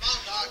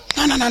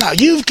 No.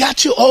 You've got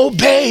to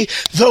obey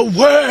the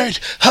word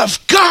of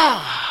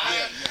God.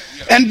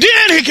 And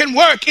then he can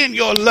work in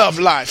your love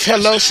life.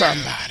 Hello,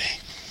 somebody.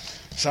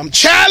 Some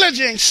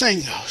challenging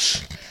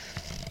singles,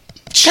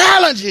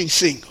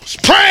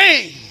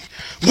 praying,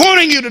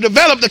 wanting you to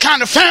develop the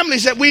kind of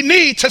families that we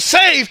need to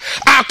save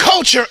our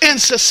culture and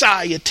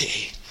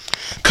society.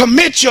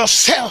 commit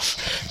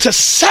yourself to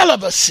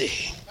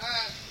celibacy.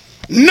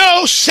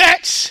 No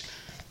sex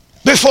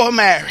before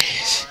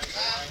marriage.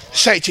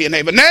 Say to your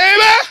neighbor, neighbor,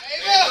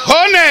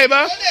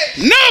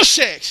 no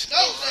sex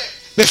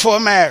before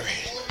marriage.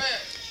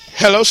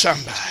 Hello,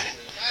 somebody.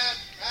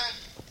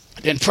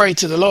 Then pray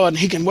to the Lord, and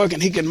he can work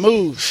and he can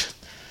move.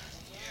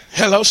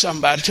 Hello,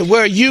 somebody, to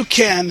where you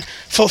can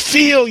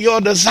fulfill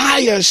your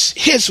desires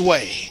his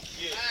way.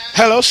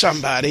 Hello,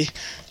 somebody.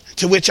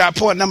 To which our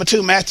point number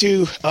 2,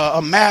 Matthew,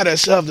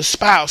 matters of the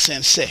spouse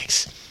and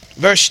sex.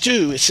 Verse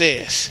 2, it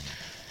says,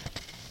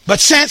 but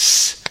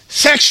since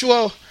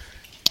sexual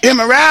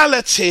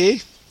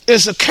immorality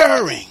is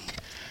occurring,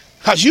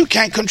 because you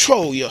can't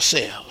control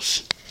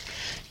yourselves,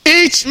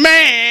 each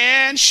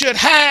man should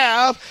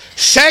have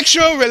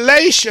sexual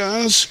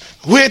relations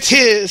with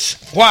his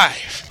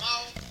wife.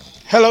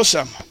 Hello,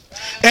 someone.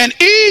 And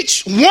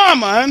each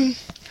woman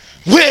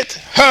with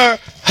her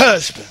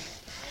husband.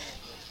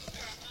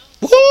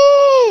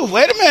 Woo!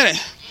 Wait a minute.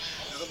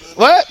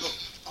 What?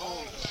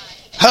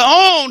 Her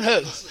own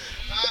husband.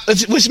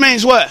 Which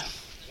means what?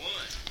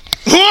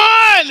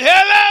 One.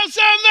 Hello,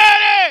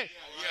 somebody.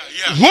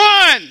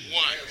 One.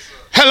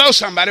 Hello,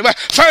 somebody. Well,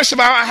 first of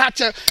all, I have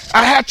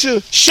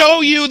to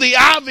show you the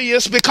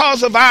obvious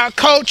because of our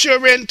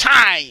culture and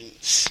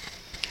times.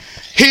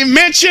 He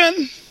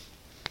mentioned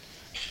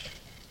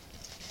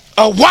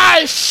a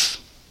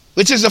wife,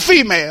 which is a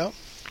female,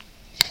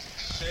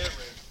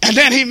 and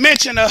then he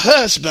mentioned a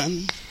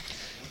husband,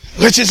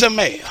 which is a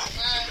male.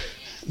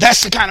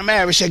 That's the kind of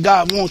marriage that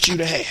God wants you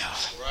to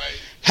have.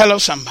 Hello,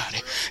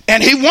 somebody.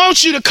 And he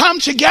wants you to come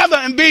together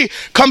and be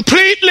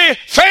completely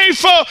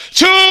faithful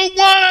to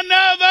one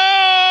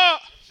another.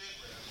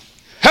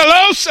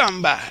 Hello,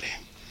 somebody.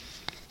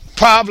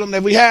 Problem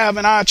that we have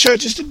in our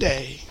churches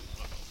today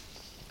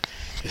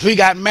is we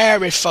got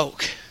married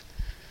folk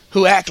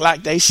who act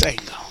like they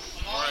single.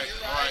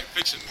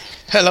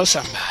 Hello,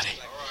 somebody.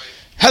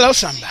 Hello,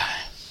 somebody.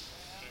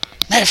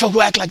 Married folk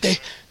who act like they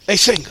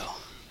single.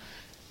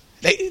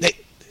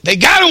 They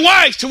got a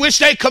wife to which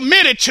they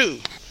committed to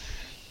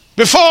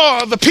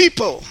before the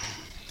people.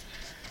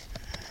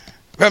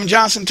 Reverend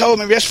Johnson told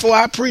me just before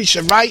I preached,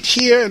 right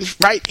here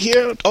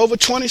over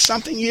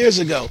 20-something years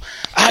ago,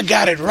 I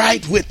got it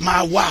right with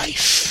my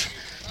wife.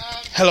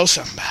 Hello,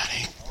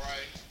 somebody.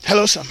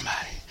 Hello,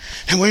 somebody.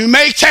 And when you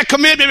make that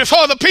commitment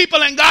before the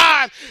people and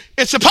God,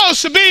 it's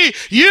supposed to be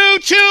you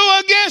two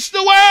against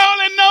the world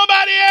and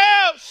nobody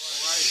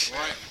else.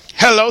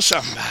 Hello,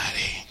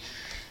 somebody.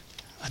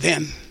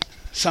 Then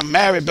some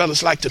married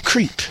brothers like to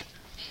creep.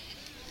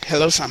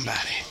 Hello, somebody.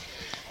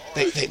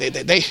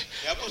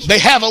 They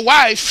have a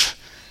wife.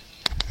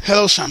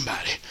 Hello,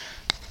 somebody.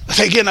 But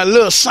they getting a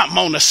little something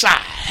on the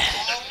side.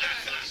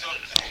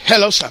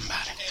 Hello,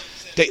 somebody.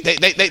 They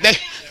what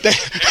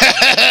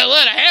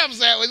a ham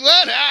sandwich.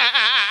 What?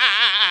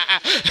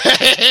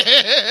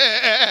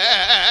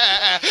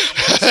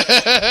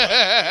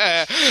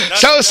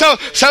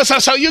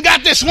 So you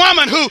got this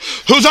woman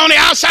who's on the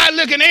outside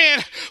looking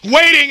in,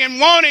 waiting and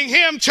wanting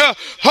him to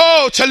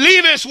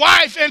leave his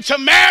wife and to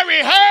marry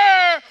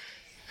her.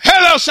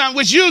 Hello, son,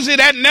 which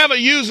that never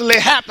usually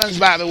happens,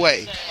 by the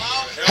way.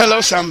 Hello,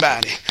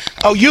 somebody.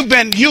 Oh, you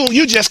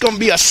just gonna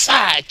be a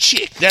side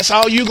chick. That's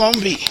all you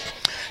gonna be.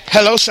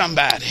 Hello,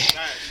 somebody.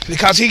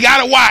 Because he got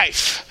a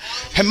wife.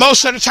 And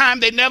most of the time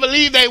they never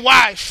leave their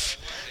wife.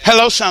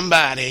 Hello,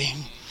 somebody.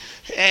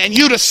 And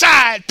you the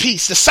side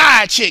piece, the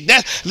side chick.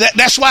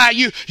 That's why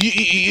you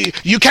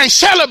can't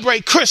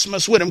celebrate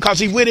Christmas with him, because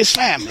he with his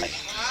family.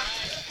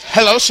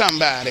 Hello,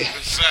 somebody.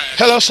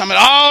 Hello, somebody.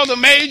 All the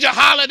major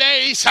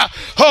holidays,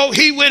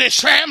 he with his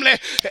family,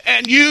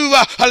 and you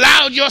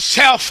allowed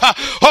yourself,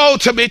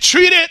 to be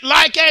treated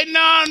like a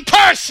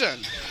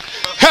non-person.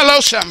 Hello,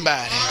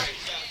 somebody.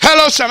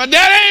 Hello, somebody.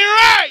 That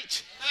ain't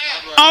right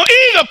on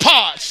either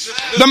parts.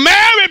 The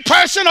married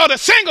person or the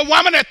single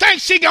woman that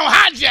thinks she gonna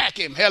hijack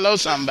him. Hello,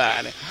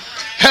 somebody.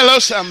 Hello,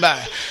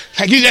 somebody.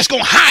 Like you just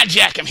gonna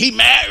hijack him. He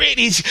married.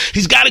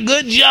 He's got a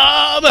good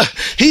job.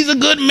 He's a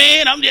good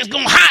man. I'm just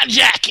gonna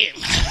hijack him.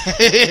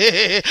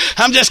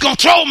 I'm just gonna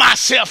throw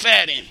myself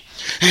at him.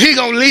 He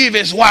gonna leave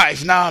his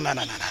wife. No.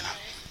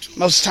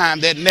 Most of the time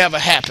that never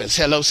happens.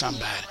 Hello,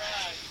 somebody.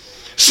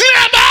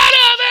 Snap out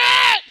of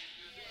it.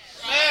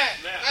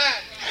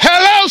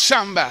 Hello,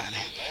 somebody.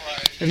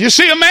 If you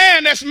see a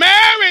man that's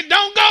married,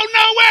 don't go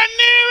nowhere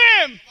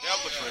near him.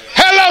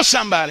 Hello,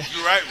 somebody.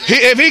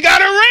 If he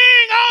got a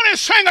ring on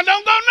his finger,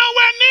 don't go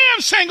nowhere near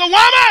him, single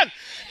woman.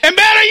 And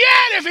better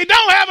yet, if he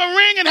don't have a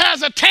ring and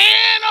has a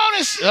tan on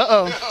his...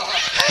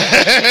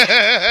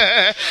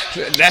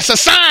 That's a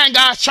sign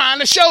God's trying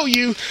to show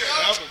you.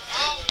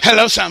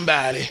 Hello,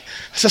 somebody.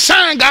 It's a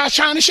sign God's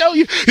trying to show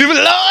you.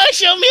 Lord,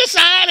 show me a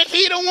sign if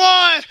he the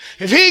one.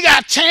 If he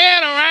got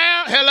tan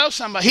around, hello,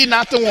 somebody. He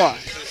not the one.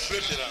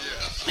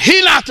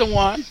 He not the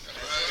one.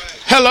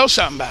 Hello,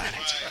 somebody.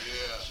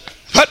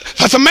 But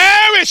the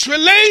marriage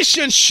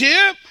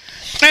relationship,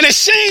 and it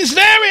seems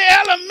very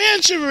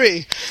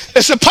elementary,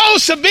 it's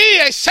supposed to be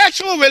a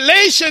sexual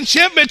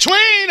relationship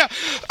between a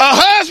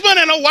husband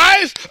and a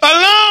wife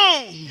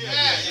alone.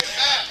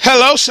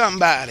 Hello,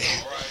 somebody.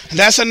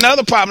 That's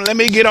another problem. Let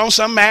me get on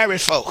some married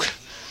folk.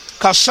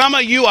 Because some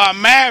of you are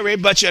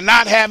married, but you're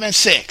not having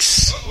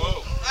sex.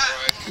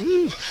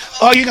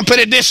 Or you can put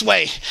it this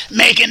way,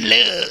 making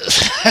love.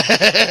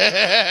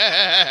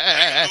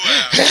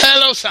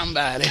 Hello,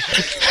 somebody.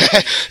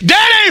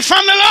 That ain't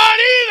from the Lord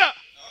either.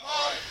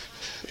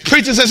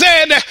 Preachers have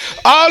said that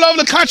all over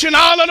the country and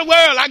all over the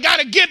world, I got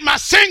to get my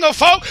single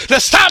folk to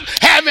stop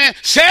having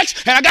sex,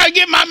 and I got to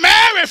get my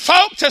married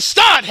folk to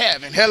start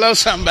having. Hello,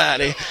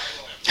 somebody.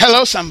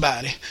 Hello,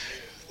 somebody.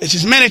 It's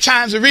just many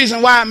times the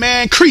reason why a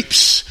man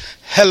creeps.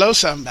 Hello,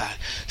 somebody.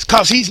 It's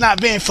because he's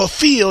not being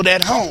fulfilled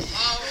at home.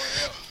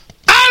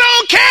 I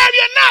don't care if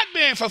you're not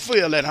being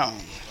fulfilled at home.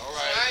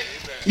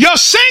 Your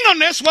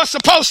singleness was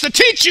supposed to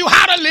teach you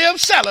how to live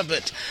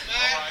celibate.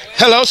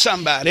 Hello,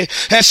 somebody.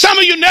 And some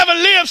of you never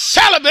lived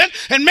celibate,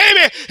 and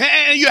maybe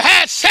you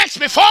had sex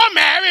before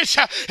marriage,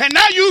 and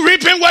now you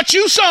reaping what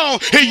you sown.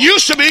 It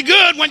used to be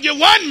good when you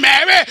weren't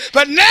married,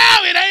 but now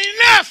it ain't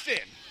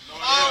nothing.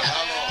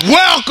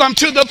 Welcome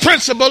to the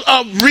principle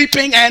of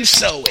reaping and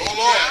sowing.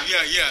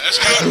 That's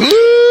good.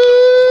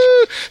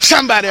 Ooh,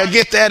 somebody will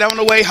get that on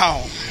the way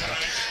home.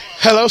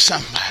 Hello,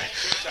 somebody.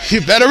 You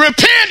better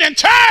repent and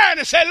turn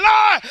and say,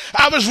 Lord,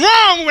 I was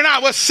wrong when I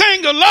was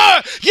single.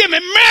 Lord, give me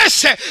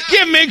mercy.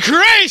 Give me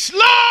grace.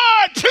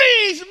 Lord,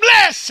 please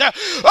bless.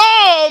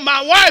 Oh,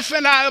 my wife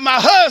and I, my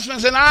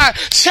husbands and I,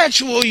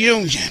 sexual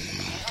union.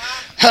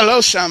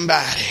 Hello,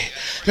 somebody.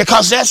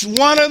 Because that's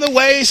one of the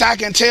ways I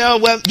can tell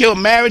whether your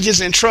marriage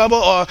is in trouble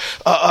or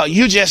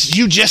you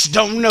just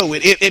don't know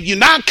it. If you're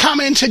not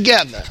coming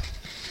together,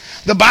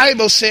 the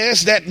Bible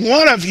says that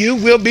one of you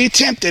will be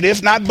tempted,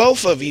 if not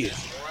both of you.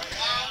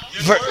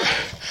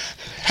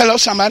 Hello,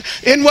 somebody.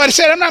 In what it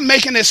said, I'm not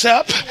making this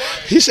up.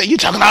 He said, you're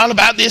talking all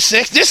about this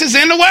sex. This is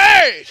in the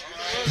Word.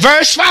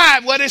 Verse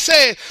 5, what it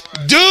says,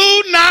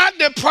 do not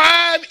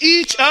deprive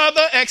each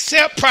other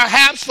except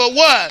perhaps for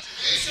what?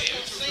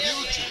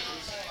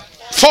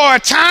 For a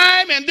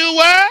time, and do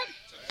what?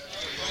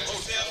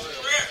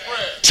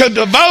 To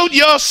devote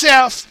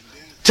yourself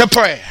to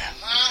prayer.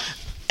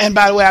 And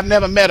by the way, I've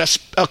never met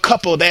a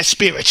couple that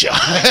spiritual.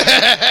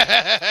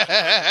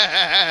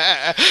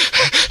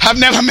 I've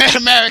never met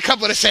a married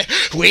couple that said,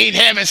 we ain't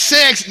having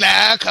sex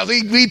now because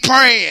we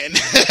praying.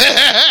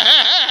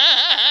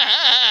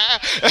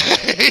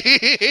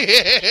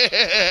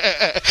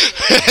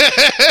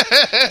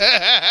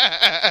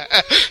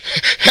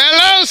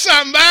 Hello,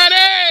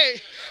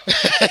 somebody.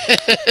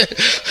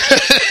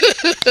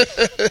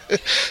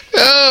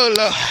 Oh,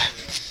 Lord.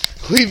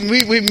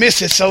 We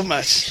miss it so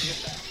much.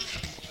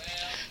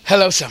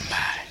 Hello,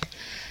 somebody.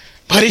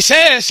 But he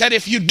says that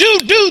if you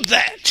do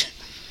that,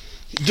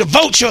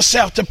 devote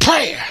yourself to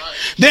prayer,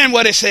 then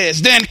what it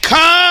says, then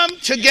come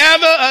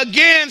together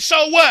again.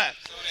 So what?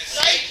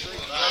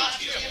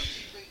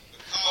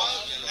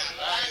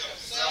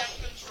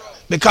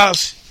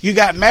 Because you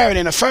got married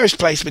in the first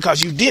place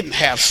because you didn't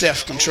have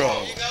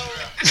self-control.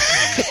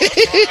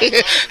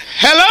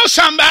 Hello,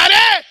 somebody.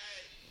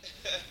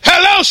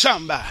 Hello,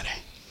 somebody.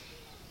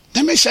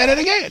 Let me say that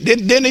again.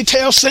 Didn't he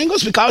tell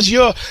singles because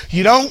you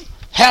don't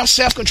have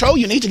self-control,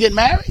 you need to get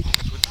married?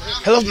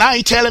 Hello, now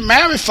he's telling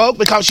married folk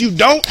because you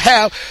don't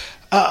have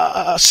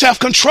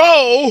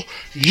self-control,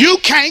 you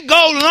can't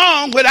go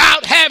long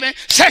without having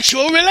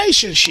sexual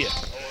relationship.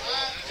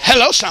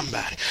 Hello,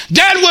 somebody.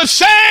 That would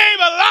save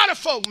a lot of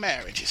folk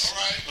marriages.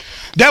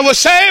 That will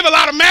save a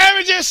lot of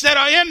marriages that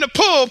are in the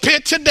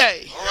pulpit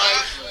today.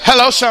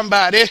 Hello,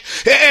 somebody.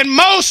 And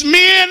most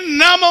men,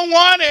 number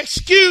one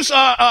excuse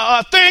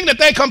or thing that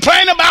they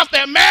complain about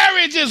their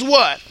marriage is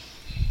what?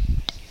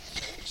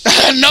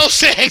 No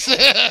sex.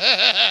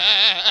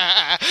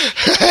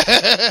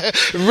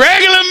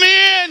 Regular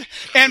men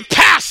and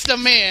pastor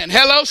men.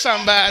 Hello,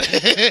 somebody.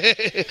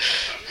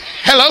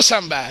 Hello,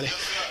 somebody.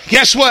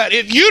 Guess what?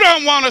 If you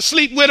don't want to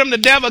sleep with them, the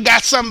devil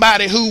got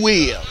somebody who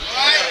will.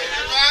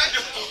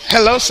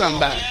 Hello,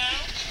 somebody.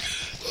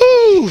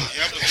 Ooh.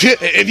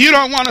 If you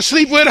don't want to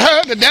sleep with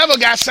her, the devil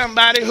got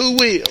somebody who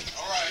will.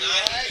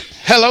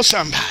 Hello,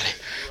 somebody.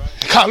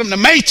 They call him the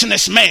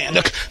maintenance man,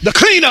 the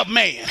cleanup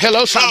man.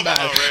 Hello,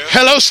 somebody.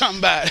 Hello,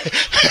 somebody.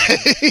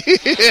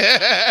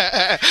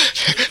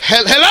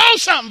 Hello,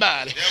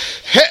 somebody.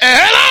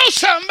 Hello,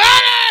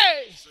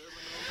 somebody.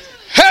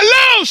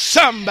 Hello,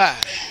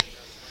 somebody.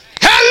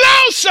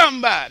 Hello,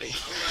 somebody.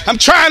 I'm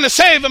trying to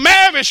save a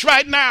marriage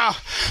right now.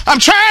 I'm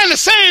trying to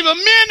save a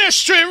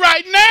ministry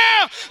right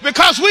now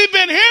because we've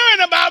been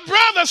hearing about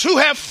brothers who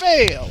have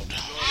failed.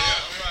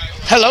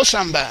 Hello,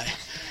 somebody.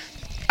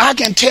 I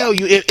can tell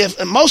you,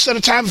 if most of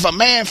the time if a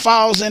man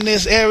falls in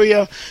this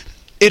area,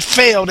 it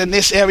failed in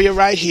this area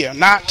right here.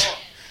 Not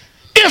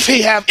if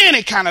he have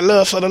any kind of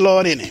love for the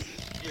Lord in him.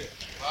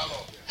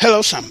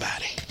 Hello,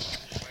 somebody.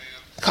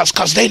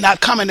 Because they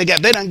not coming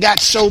together. They done got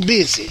so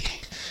busy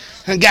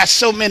and got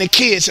so many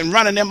kids and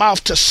running them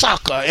off to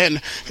soccer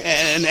and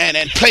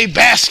play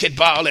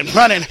basketball and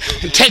running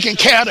and taking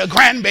care of their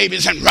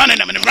grandbabies and running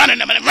them and running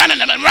them and running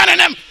them and running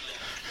them.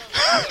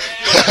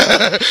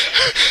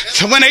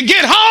 So when they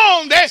get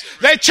home,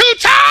 they're too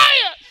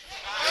tired.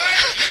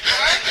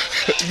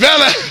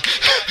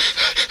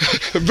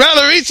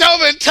 Brother reach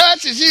over and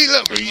touch and she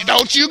look,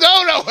 don't you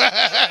go nowhere.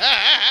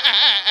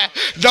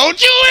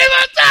 Don't you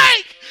even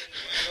think.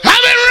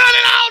 I've been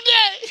running all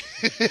day.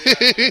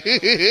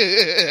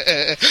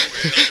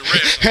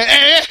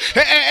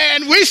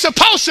 and we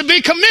supposed to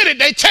be committed.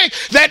 They take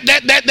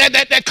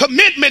that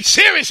commitment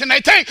serious, and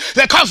they think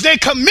that because they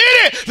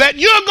committed that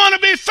you're going to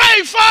be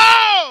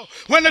faithful.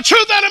 When the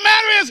truth of the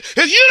matter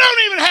is you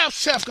don't even have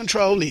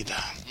self-control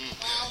either.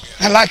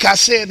 And like I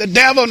said, the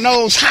devil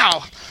knows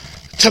how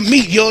to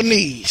meet your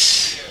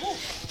needs.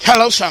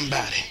 Hello,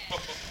 somebody.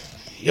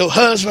 Your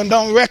husband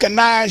don't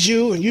recognize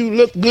you and you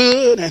look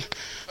good, and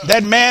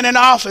that man in the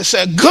office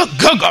said, good,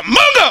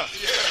 mugger.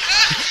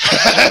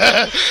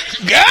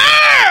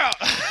 Girl.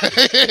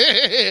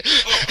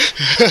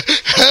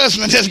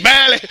 Husband just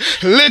barely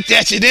looked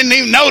at you, didn't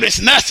even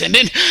notice nothing.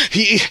 Then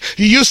he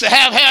used to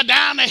have hair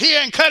down to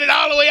here and cut it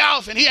all the way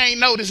off, and he ain't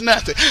noticed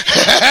nothing.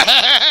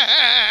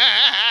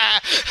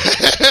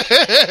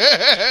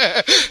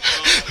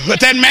 But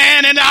that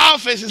man in the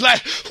office is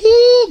like,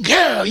 ooh,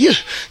 girl, you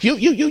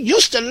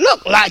used to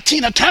look like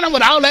Tina Turner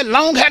with all that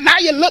long hair. Now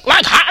you look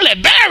like Halle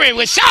Berry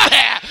with short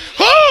hair.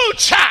 Ooh,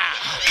 child.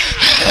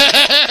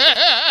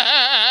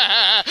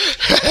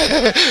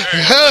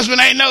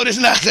 Husband ain't noticed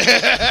nothing.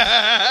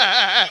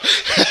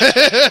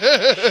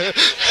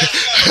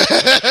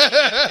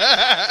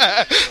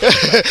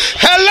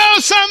 Hello,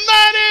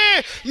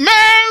 somebody.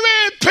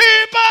 Married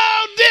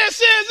people,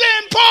 this is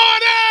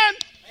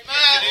important.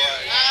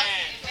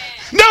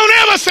 Don't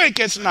ever think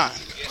it's not.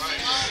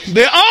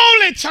 The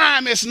only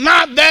time it's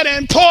not that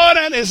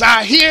important is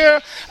I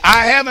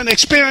haven't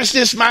experienced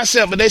this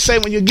myself, but they say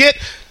when you get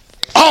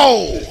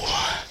old,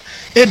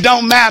 it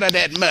don't matter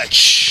that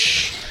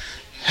much.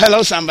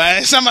 Hello,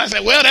 somebody. Somebody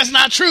said, well, that's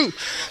not true.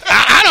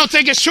 I don't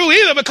think it's true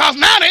either, because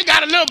now they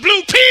got a little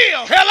blue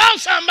pill. Hello,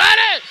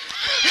 somebody.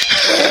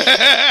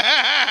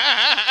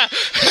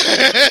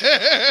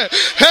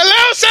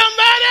 Hello,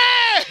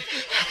 somebody.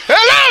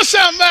 Hello,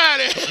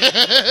 somebody.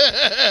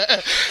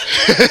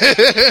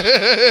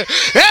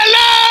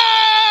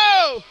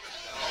 Hello.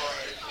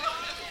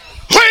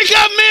 Wake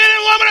up, men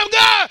and women of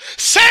God.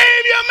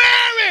 Save your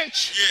marriage.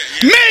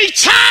 Make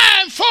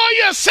time for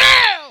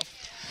yourself.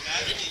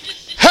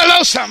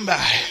 Hello,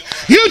 somebody.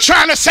 You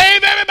trying to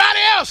save everybody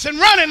else and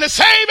running to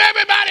save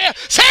everybody else.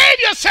 Save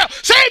yourself.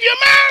 Save your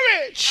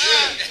marriage.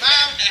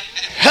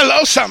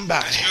 Hello,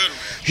 somebody.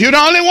 You're the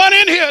only one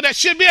in here that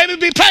should be able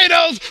to play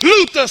those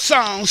Luther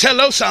songs.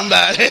 Hello,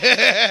 somebody.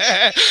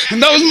 And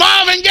those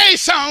Marvin Gaye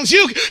songs.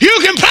 You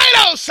can play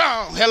those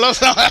songs. Hello,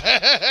 somebody.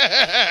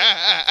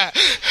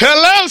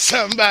 Hello,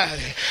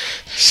 somebody.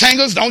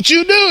 Singles, don't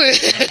you do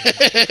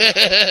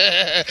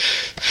it.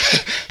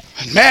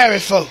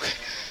 Married folk.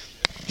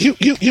 You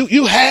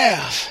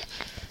have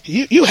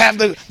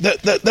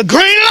the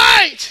green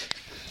light,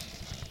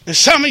 and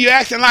some of you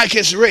acting like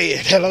it's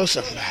red. Hello,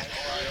 somebody.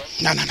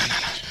 No.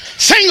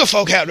 Single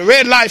folk have the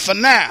red light for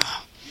now.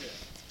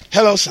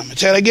 Hello, somebody.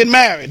 Till they get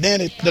married,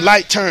 then the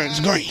light turns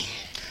green.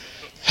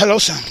 Hello,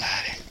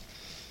 somebody.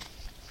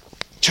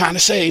 Trying to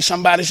save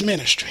somebody's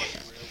ministry.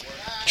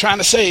 Trying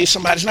to save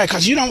somebody's marriage,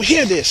 because you don't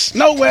hear this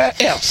nowhere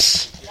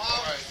else.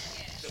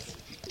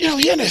 You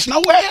don't hear this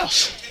nowhere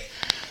else.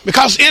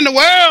 Because in the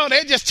world,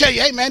 they just tell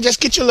you, hey, man, just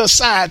get your little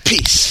side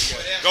piece.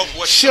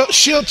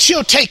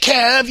 She'll take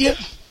care of you.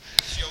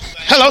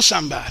 Hello,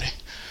 somebody.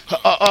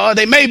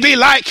 They may be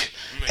like,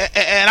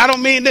 and I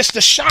don't mean this to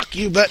shock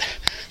you, but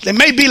they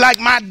may be like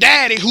my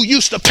daddy who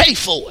used to pay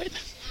for it.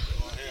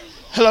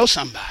 Hello,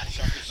 somebody.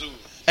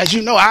 As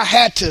you know, I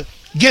had to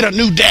get a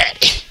new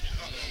daddy.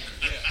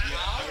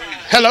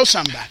 Hello,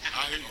 somebody.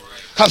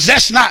 Because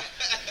that's not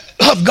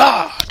of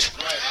God.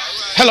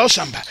 Hello,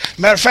 somebody.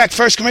 Matter of fact,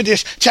 1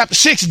 Corinthians chapter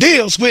 6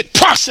 deals with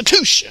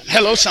prostitution.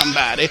 Hello,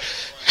 somebody.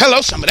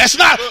 Hello, somebody. That's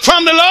not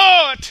from the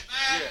Lord.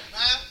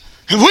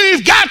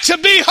 We've got to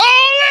be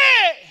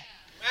holy.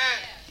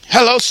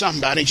 Hello,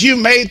 somebody. You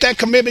made that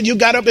commitment. You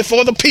got up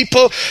before the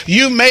people.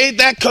 You made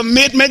that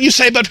commitment. You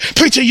say, but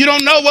preacher, you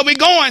don't know what we're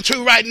going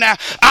through right now.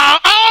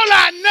 All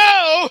I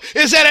know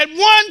is that at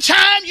one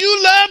time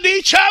you loved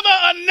each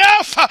other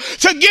enough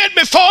to get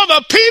before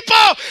the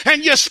people,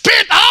 and you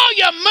spent all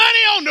your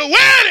money on the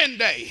wedding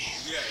day.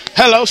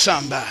 Hello,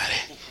 somebody.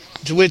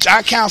 To which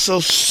I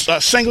counsel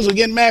singles who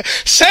get married.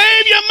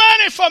 Save your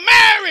money for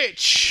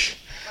marriage.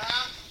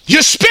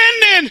 You're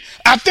spending,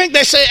 I think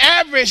they say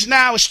average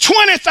now is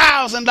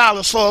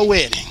 $20,000 for a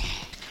wedding.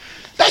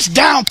 That's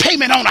down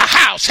payment on a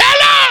house.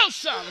 Hello,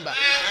 somebody.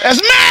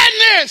 That's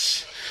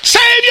madness.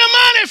 Save your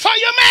money for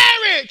your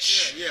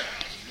marriage.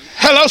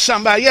 Hello,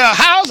 somebody. Yeah, a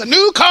house, a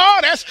new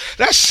car, that's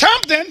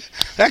something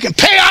that can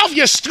pay off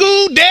your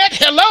school debt.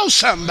 Hello,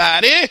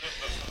 somebody.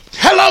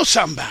 Hello,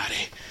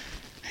 somebody.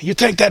 You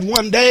think that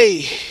one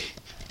day,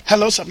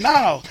 hello, somebody.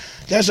 No,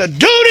 there's a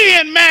duty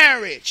in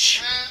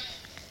marriage.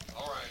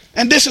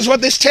 And this is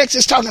what this text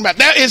is talking about.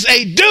 There is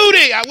a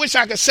duty. I wish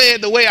I could say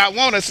it the way I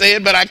want to say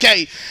it, but I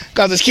can't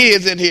because there's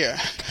kids in here.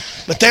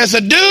 But there's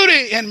a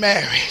duty in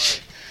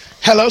marriage.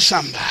 Hello,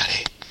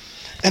 somebody.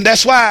 And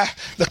that's why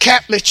the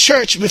Catholic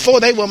Church, before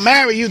they will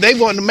marry you, they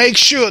want to make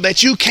sure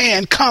that you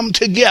can come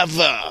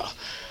together.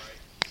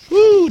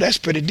 Woo, that's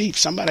pretty deep.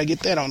 Somebody get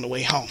that on the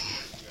way home.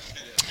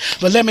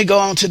 But let me go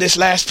on to this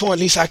last point. At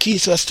least I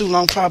keep us too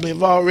long. Probably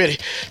have already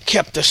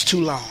kept us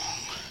too long.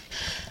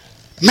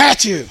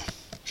 Matthew,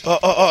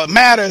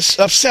 matters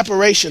of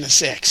separation of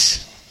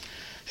sex.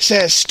 It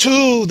says,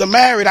 to the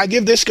married, I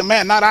give this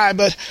command, not I,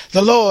 but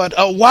the Lord.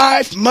 A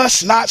wife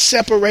must not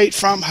separate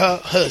from her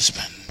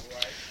husband.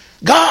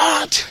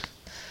 God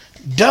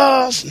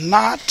does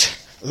not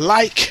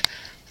like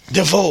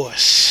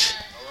divorce.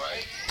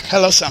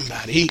 Hello,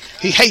 somebody.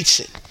 He hates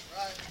it.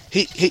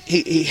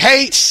 He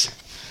hates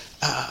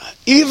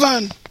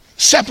even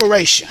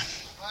separation.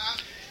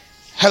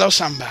 Hello,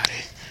 somebody.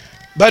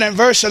 But in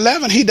verse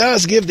 11, he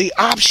does give the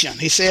option.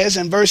 He says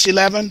in verse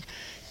 11,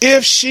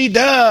 if she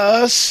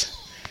does,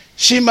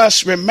 she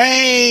must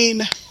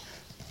remain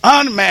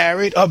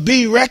unmarried or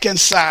be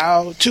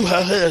reconciled to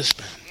her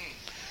husband.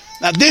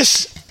 Now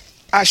this,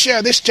 I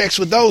share this text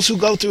with those who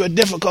go through a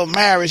difficult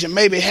marriage and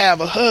maybe have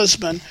a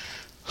husband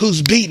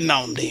who's beating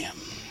on them.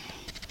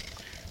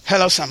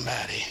 Hello,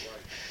 somebody.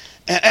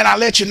 And I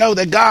let you know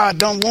that God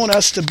don't want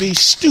us to be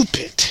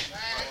stupid.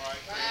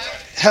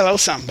 Hello,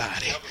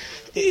 somebody.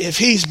 If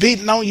he's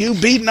beating on you,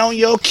 beating on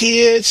your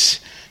kids,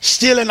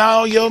 stealing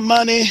all your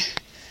money,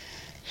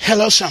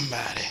 hello,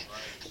 somebody.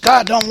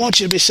 God don't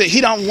want you to be sick.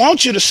 He don't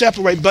want you to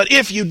separate. But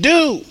if you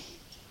do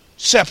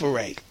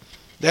separate,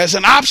 there's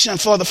an option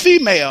for the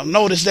female.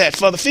 Notice that.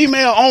 For the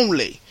female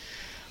only.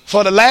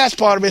 For the last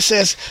part of it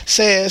says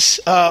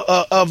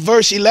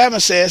verse 11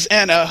 says,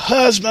 and a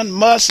husband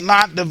must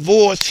not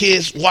divorce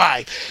his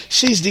wife.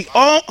 She's the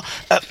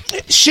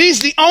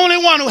only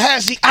one who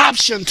has the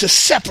option to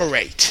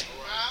separate.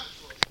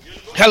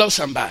 Hello,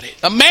 somebody.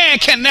 A man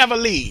can never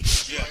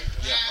leave.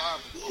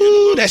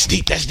 Ooh, that's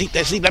deep.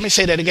 Let me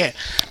say that again.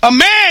 A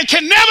man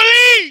can never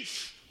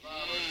leave.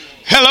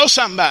 Hello,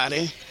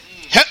 somebody.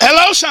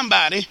 Hello,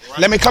 somebody.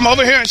 Let me come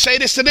over here and say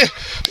this to this.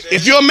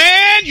 If you're a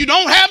man, you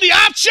don't have the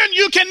option.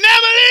 You can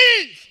never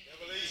leave.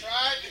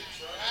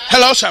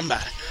 Hello,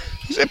 somebody.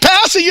 You say,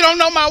 Pastor, you don't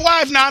know my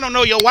wife. No, I don't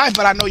know your wife,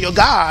 but I know your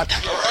God.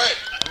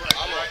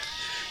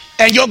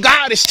 And your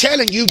God is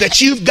telling you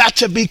that you've got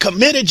to be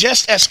committed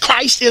just as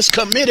Christ is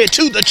committed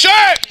to the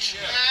church.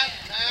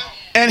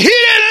 And he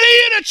didn't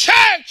leave the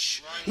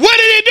church. What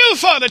did he do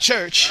for the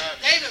church?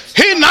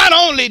 He not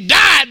only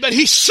died, but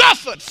he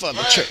suffered for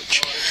the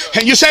church.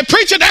 And you say,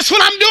 preacher, that's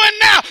what I'm doing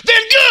now.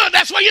 Then good,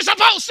 that's what you're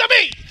supposed to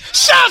be.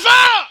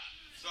 Suffer.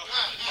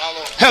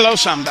 Hello,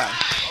 somebody.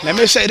 Let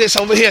me say this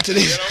over here to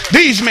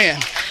these men.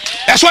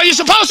 That's what you're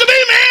supposed to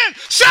be, man.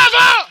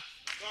 Suffer.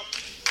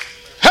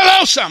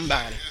 Hello,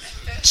 somebody.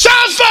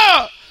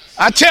 Suffer.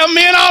 I tell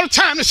men all the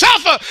time to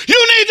suffer.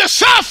 You need to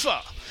suffer.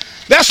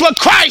 That's what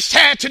Christ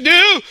had to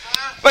do.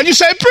 But you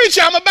say,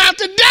 preacher, I'm about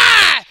to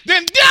die.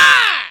 Then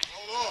die.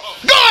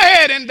 Go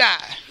ahead and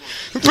die.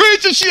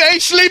 Preacher, she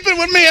ain't sleeping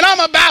with me and I'm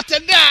about to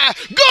die.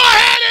 Go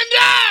ahead and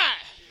die.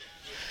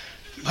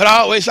 But I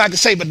always like to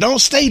say, but don't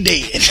stay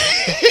dead.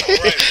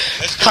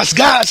 Because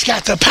God's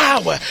got the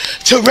power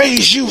to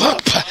raise you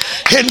up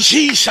in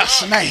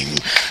Jesus' name.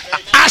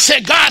 I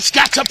said, God's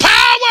got the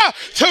power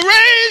to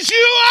raise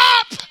you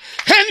up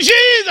in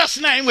Jesus'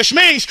 name, which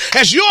means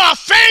as you are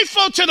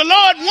faithful to the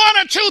Lord, one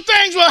or two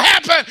things will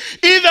happen.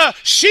 Either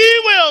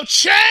she will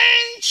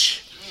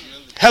change,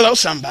 hello,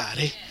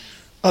 somebody,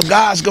 or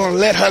God's going to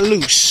let her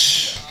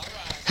loose.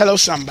 Hello,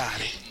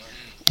 somebody.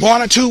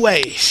 One or two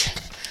ways.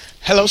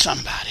 Hello,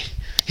 somebody.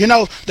 You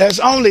know, there's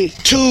only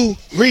two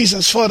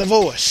reasons for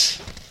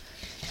divorce.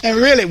 And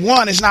really,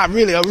 one is not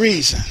really a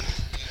reason.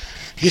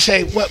 You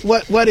say,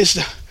 what is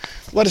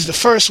the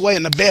first way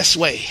and the best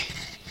way?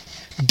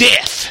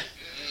 Death.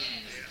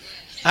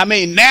 I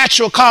mean,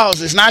 natural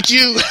causes, not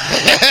you.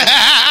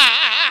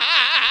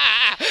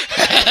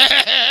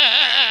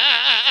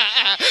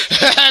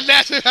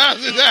 Natural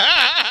causes.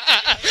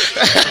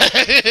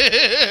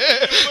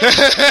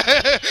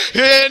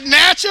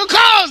 Natural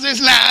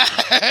causes now.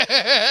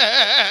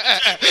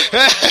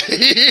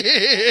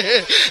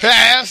 I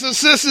have some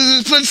sisters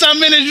and put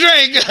something in a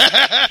drink.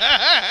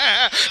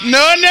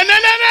 No.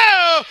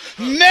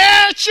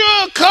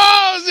 Natural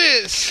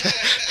causes.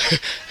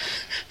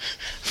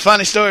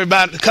 Funny story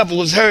about the couple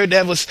was heard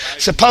that was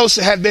supposed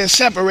to have been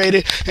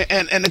separated,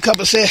 and the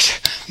couple says,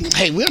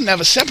 hey, we'll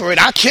never separate.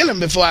 I'll kill him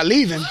before I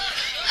leave him.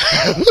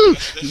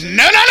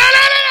 No,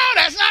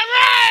 that's not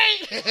right.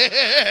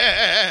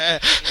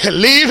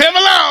 Leave him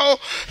alone.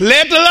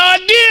 Let the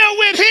Lord deal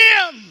with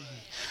him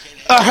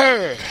or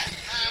her.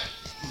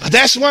 But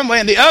that's one way.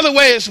 And the other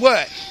way is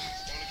what?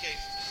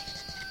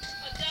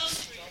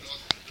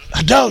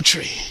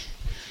 Adultery.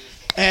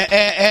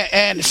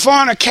 And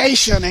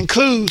fornication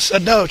includes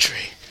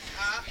adultery.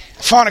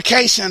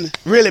 Fornication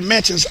really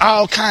mentions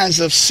all kinds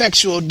of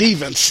sexual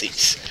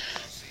deviancies.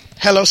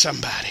 Hello,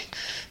 somebody.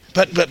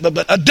 But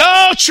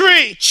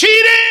adultery,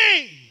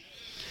 cheating,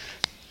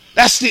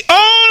 that's the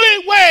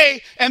only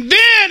way. And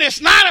then it's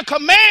not a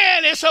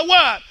command, it's a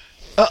what?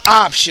 An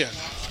option.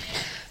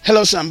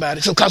 Hello,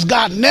 somebody. So, because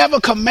God never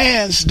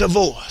commands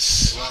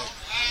divorce.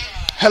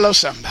 Hello,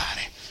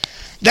 somebody.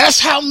 That's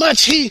how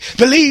much he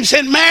believes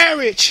in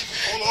marriage.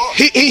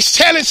 He's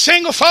telling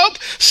single folk,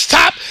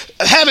 stop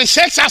having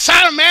sex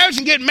outside of marriage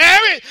and get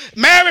married.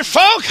 Married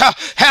folk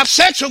have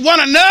sex with one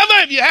another.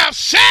 If you have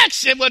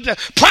sex, you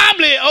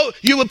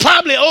would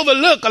probably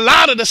overlook a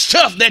lot of the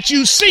stuff that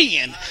you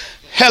seeing.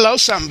 Hello,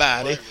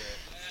 somebody.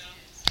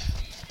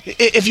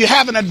 If you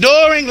have an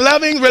adoring,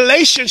 loving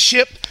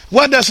relationship,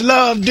 what does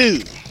love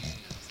do?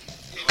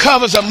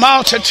 Covers a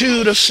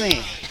multitude of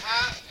sin.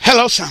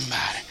 Hello,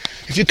 somebody.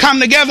 If you come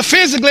together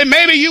physically,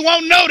 maybe you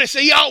won't notice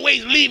that he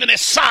always leaving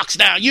his socks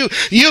down. You'll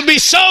be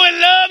so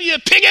in love, you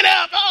pick it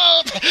up.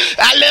 Oh,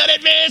 I love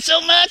that man so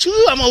much.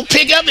 Ooh, I'm going to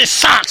pick up his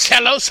socks.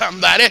 Hello,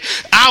 somebody.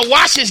 I'll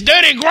wash his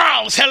dirty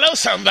groms. Hello,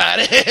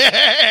 somebody.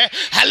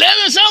 I love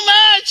him so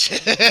much.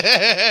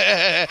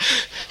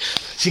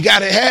 You got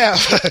to have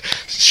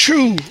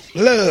true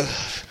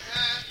love.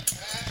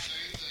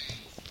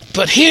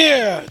 But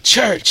here,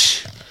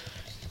 church,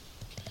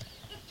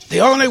 the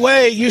only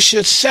way you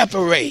should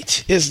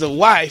separate is the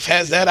wife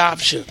has that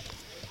option.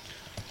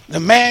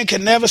 The man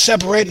can never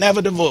separate, never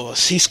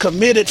divorce. He's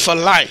committed for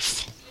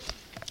life.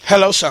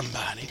 Hello,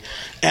 somebody.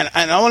 And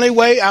the only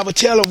way I would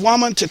tell a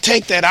woman to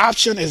take that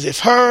option is if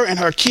her and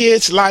her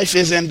kids' life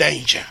is in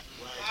danger.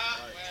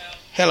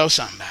 Hello,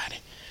 somebody.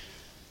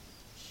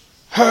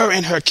 Her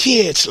and her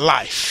kids'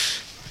 life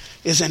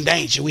is in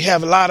danger. We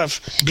have a lot of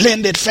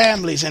blended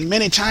families, and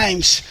many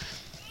times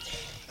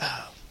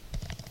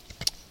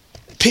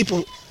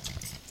people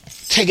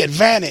take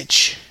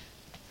advantage.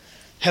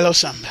 Hello,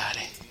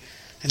 somebody.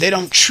 And they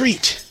don't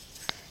treat.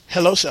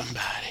 Hello,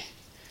 somebody.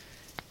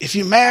 If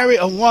you marry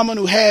a woman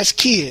who has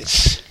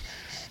kids,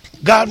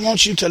 God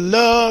wants you to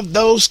love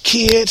those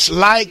kids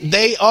like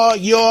they are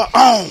your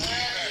own.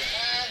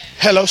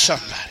 Hello,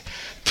 somebody.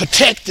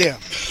 Protect them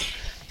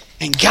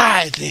and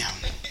guide them.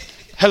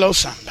 Hello,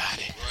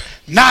 somebody.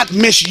 Not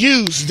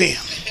misuse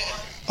them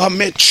or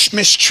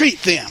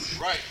mistreat them.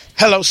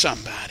 Hello,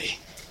 somebody.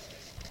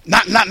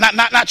 Not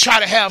try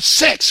to have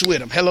sex with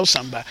them. Hello,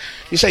 somebody.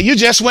 You say, you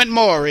just went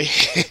Maury.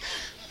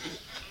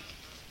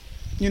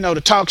 You know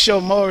the talk show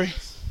Maury?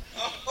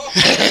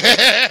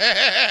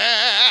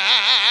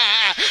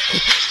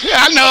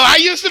 I know, I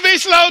used to be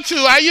slow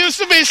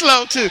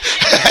too.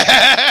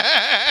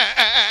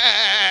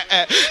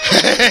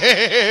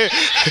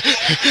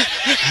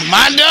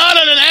 My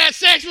daughter done had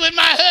sex with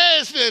my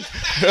husband.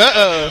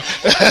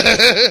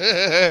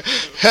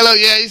 Hello,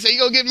 yeah, you say you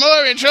gonna get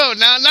Maury in trouble.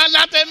 Now,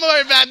 not that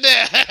Maury about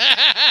that.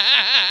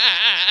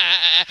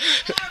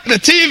 The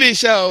TV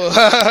show,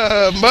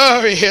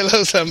 Maury.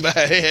 Hello,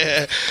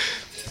 somebody.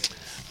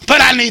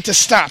 But I need to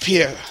stop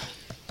here.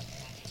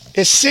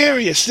 It's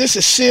serious. This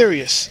is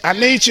serious. I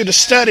need you to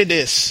study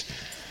this.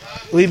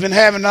 We've been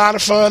having a lot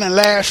of fun and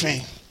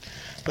laughing,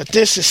 but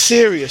this is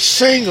serious.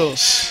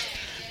 Singles,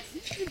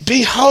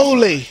 be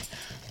holy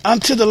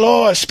unto the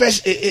Lord.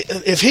 Especially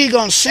if He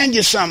gonna send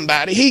you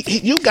somebody,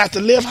 you got to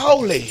live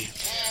holy.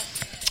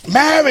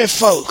 Married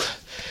folk,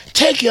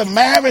 take your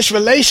marriage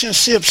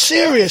relationship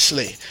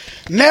seriously.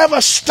 Never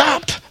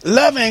stop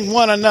loving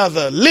one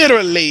another.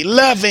 Literally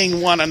loving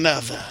one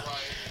another.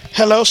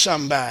 Hello,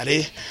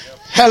 somebody.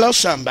 Hello,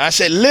 somebody. I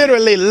said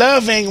literally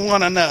loving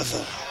one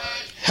another.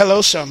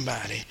 Hello,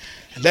 somebody.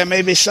 And there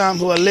may be some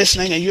who are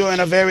listening and you're in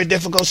a very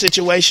difficult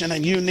situation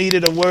and you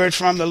needed a word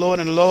from the Lord,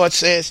 and the Lord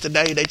says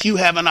today that you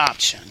have an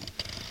option.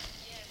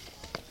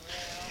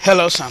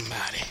 Hello,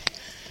 somebody.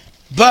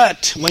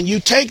 But when you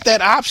take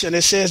that option,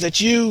 it says that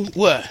you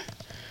what?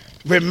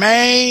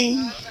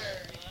 Remain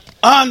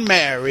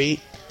unmarried,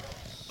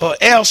 or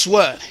else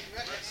what?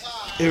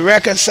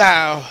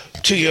 Irreconciled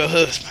to your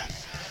husband.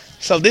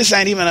 So this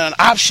ain't even an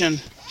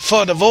option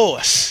for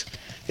divorce.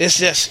 It's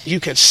just you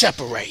can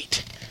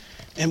separate.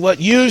 And what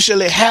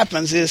usually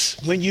happens is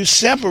when you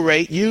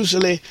separate,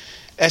 usually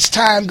as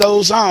time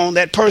goes on,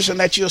 that person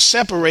that you're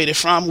separated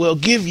from will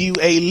give you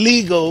a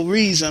legal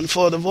reason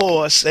for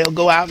divorce. They'll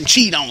go out and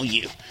cheat on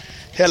you.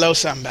 Hello,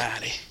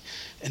 somebody.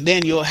 And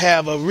then you'll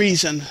have a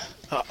reason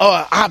or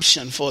an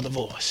option for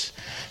divorce.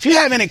 If you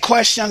have any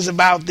questions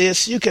about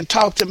this, you can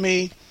talk to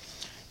me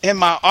in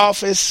my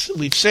office.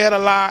 We've said a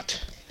lot.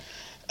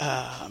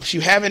 If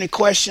you have any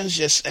questions,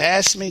 just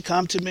ask me.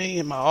 Come to me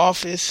in my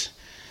office.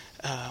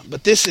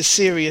 But this is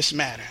serious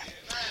matter.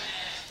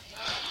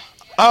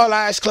 All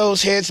eyes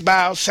closed, heads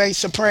bowed,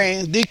 saints are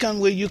praying. Deacon,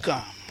 will you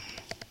come?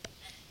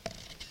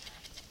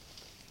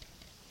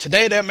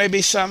 Today there may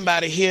be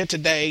somebody here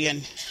today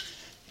and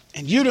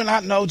you do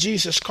not know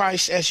Jesus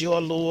Christ as your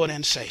Lord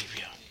and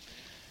Savior.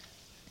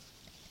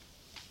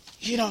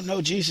 You don't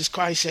know Jesus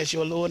Christ as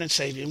your Lord and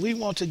Savior. We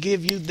want to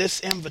give you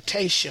this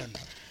invitation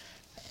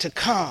to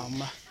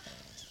come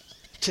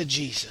to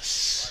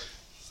Jesus.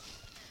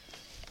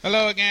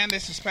 Hello again,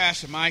 this is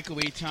Pastor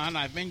Michael Eaton.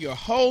 I've been your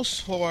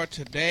host for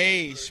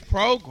today's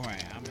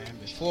program,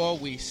 and before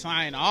we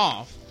sign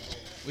off,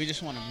 we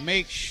just want to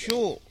make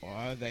sure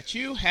that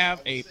you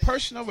have a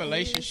personal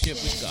relationship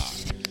with God.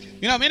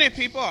 You know, many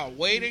people are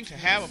waiting to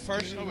have a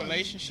personal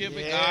relationship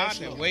with God.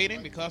 They're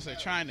waiting because they're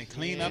trying to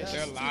clean up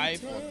their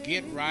life or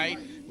get right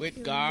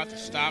with God, to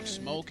stop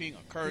smoking or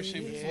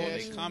cursing before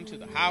they come to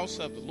the house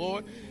of the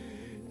Lord.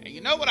 And you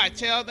know what I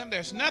tell them?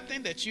 There's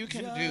nothing that you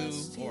can do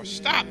or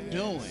stop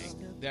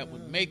doing that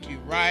would make you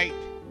right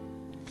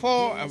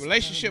for a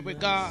relationship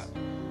with God.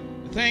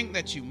 The thing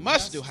that you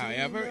must do,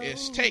 however,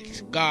 is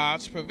take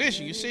God's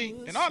provision. You see,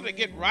 in order to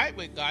get right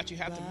with God, you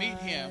have to meet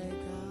Him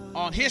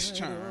on His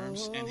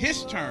terms, and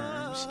His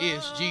terms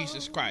is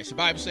Jesus Christ. The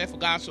Bible said, "For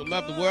God so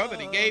loved the world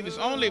that He gave His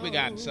only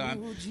begotten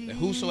Son, that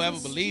whosoever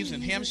believes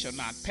in Him shall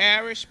not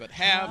perish, but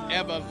have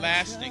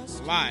everlasting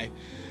life."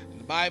 And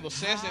the Bible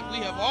says that we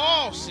have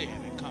all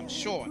sinned and come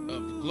short of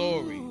the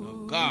glory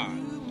of God.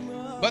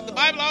 But the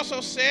Bible also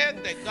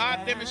said that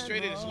God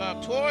demonstrated His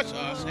love towards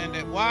us, and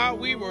that while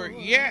we were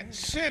yet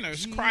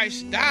sinners,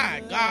 Christ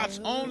died. God's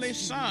only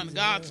Son,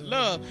 God's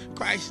love,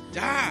 Christ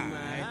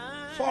died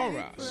for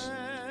us.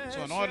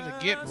 So in order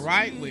to get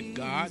right with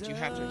God, you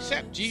have to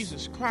accept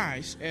Jesus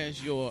Christ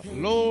as your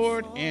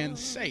Lord and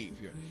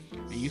Savior.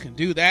 And you can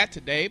do that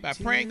today by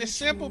praying this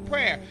simple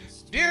prayer.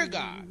 Dear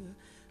God,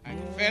 I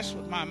confess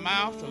with my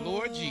mouth the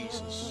Lord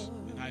Jesus,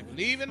 and I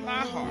believe in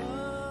my heart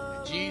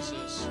that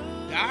Jesus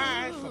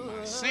died for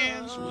my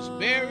sins, was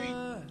buried,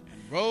 and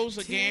rose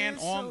again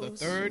on the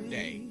third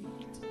day.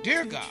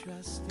 Dear God,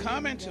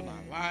 come into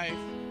my life,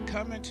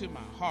 come into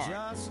my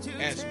heart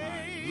as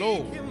my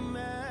Lord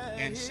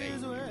and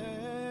Savior.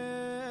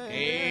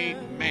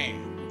 Amen.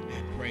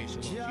 And praise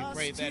the Lord. If you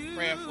prayed that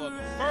prayer for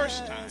the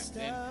first time,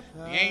 then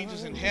the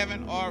angels in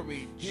heaven are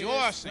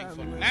rejoicing,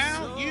 for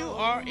now you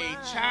are a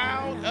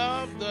child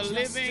of the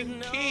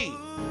living King.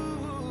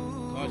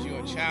 Because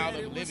you're a child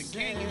of the living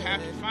King, you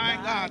have to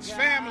find God's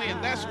family,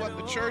 and that's what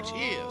the church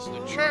is.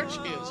 The church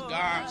is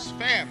God's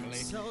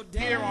family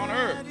here on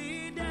earth.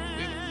 We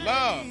would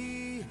love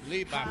to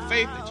believe by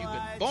faith that you've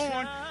been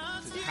born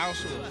to the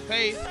household of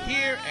faith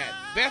here at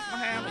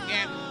Bethlehem.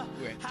 Again,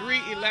 we're at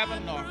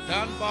 311 North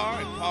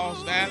Dunbar in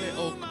Pauls Valley,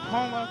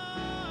 Oklahoma,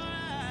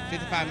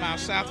 55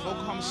 miles south of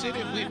Oklahoma City.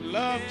 And we'd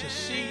love to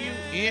see you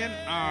in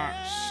our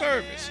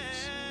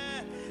services.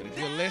 But if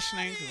you're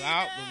listening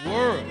throughout the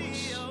world,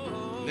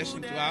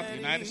 listening throughout the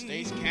United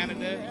States,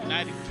 Canada,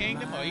 United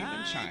Kingdom, or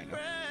even China,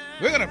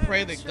 we're going to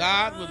pray that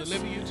God will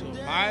deliver you to a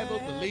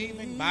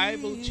Bible-believing,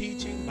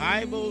 Bible-teaching,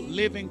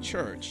 Bible-living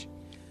church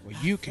where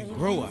you can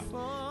grow up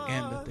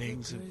in the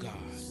things of God.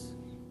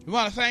 We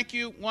want to thank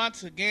you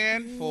once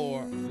again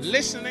for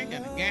listening.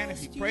 And again,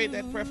 if you prayed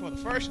that prayer for the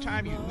first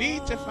time, you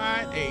need to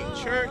find a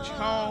church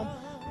home.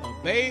 A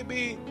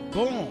baby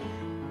born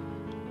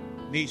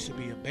needs to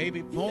be a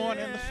baby born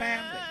in the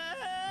family,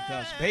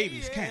 because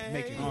babies can't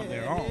make it on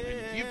their own. And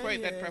if you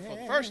prayed that prayer for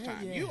the first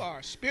time, you are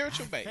a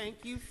spiritual baby, and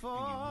you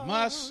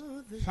must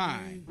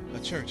find a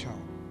church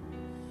home.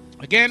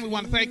 Again, we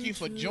want to thank you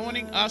for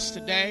joining us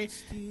today,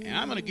 and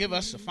I'm going to give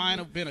us a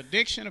final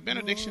benediction. A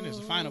benediction is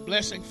a final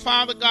blessing.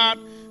 Father God,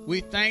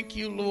 we thank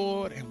you,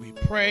 Lord, and we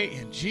pray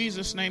in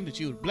Jesus' name that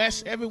you would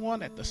bless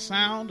everyone at the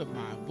sound of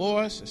my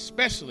voice,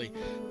 especially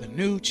the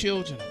new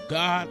children of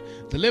God.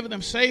 Deliver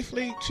them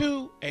safely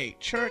to a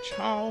church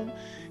home,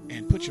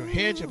 and put your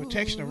hedge of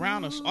protection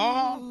around us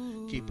all.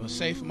 Keep us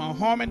safe from all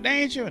harm and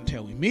danger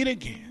until we meet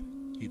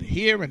again, either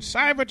here in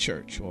Cyber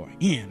Church or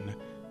in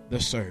the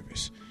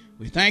service.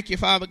 We thank you,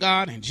 Father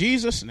God, in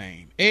Jesus'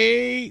 name.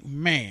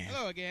 Amen.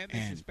 Hello again.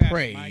 This is Pastor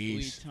Praise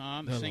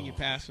Michael the senior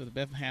pastor of the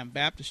Bethlehem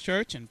Baptist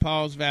Church in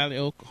Pauls Valley,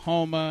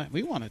 Oklahoma.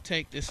 We want to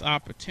take this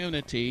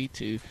opportunity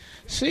to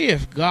see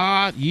if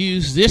God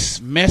used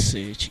this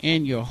message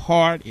in your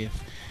heart,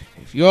 if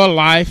your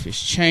life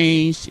is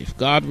changed, if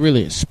God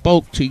really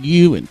spoke to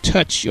you and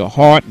touched your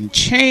heart and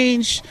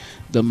changed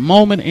the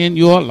moment in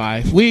your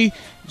life. We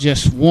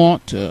just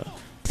want to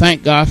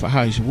thank God for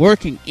how He's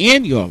working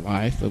in your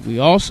life, but we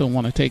also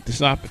want to take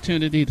this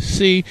opportunity to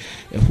see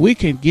if we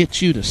can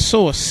get you to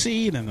sow a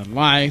seed in the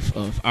life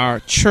of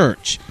our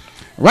church.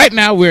 Right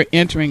now we're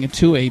entering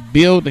into a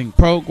building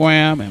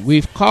program, and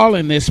we've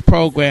calling this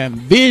program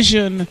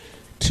Vision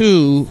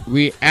to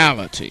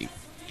Reality.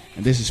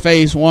 And this is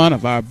phase 1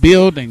 of our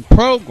building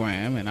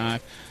program, and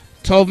I've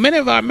told many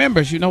of our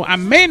members, I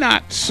may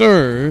not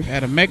serve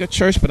at a mega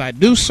church, but I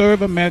do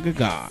serve a mega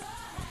God.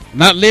 I'm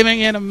not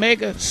living in a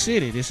mega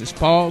city. This is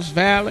Pauls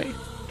Valley.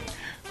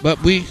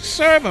 But we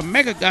serve a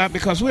mega God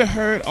because we're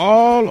heard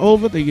all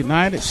over the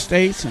United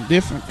States and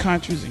different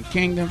countries and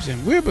kingdoms,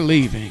 and we're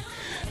believing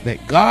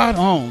that God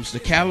owns the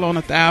cattle on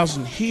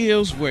 1,000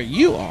 hills where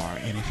you are.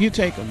 And if you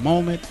take a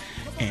moment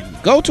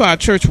and go to our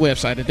church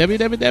website at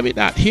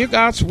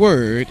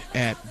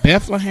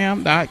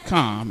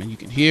www.heargodsword@bethlehem.com, and you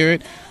can hear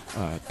it.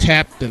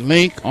 Tap the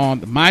link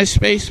on the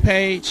MySpace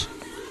page,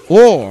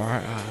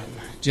 or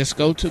just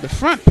go to the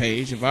front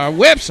page of our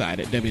website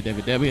at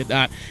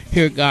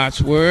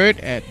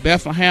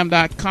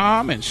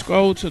www.heargodsword@bethlehem.com and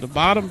scroll to the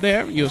bottom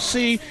there. You'll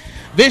see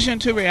Vision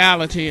to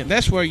Reality, and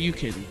that's where you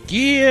can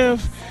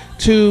give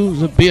to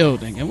the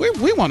building. And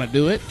we want to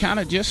do it kind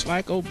of just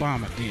like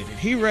Obama did it.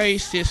 He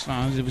raised his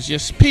funds. It was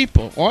just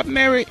people,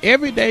 ordinary,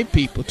 everyday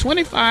people,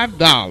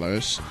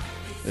 $25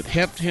 that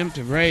helped him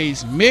to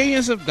raise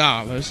millions of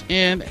dollars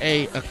in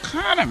a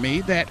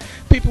economy that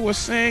people were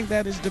saying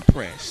that is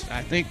depressed.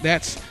 I think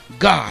that's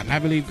God, and I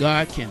believe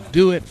God can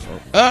do it for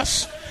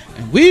us,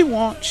 and we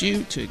want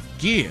you to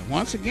give.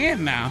 Once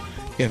again now,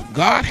 if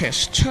God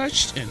has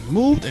touched and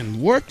moved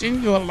and worked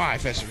in your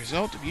life as a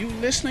result of you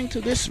listening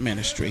to this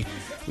ministry,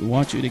 we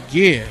want you to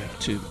give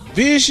to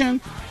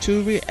Vision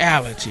to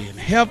Reality and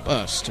help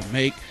us to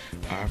make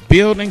our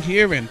building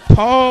here in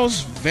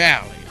Paul's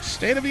Valley,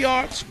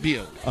 state-of-the-art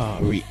build,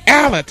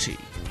 reality,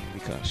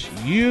 because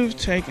you've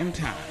taken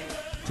time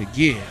to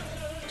give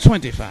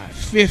 25,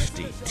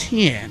 50,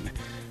 10,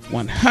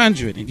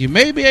 100, and you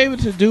may be able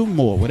to do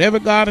more, whatever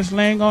God is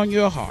laying on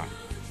your heart.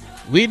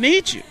 We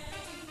need you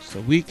so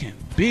we can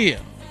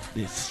build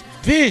this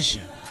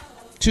vision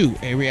to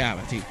a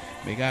reality.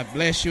 May God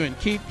bless you and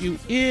keep you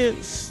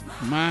is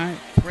my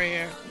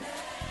prayer.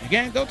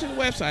 Again, go to the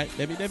website,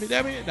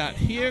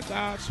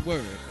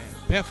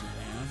 www.heargodsword@bethel.com.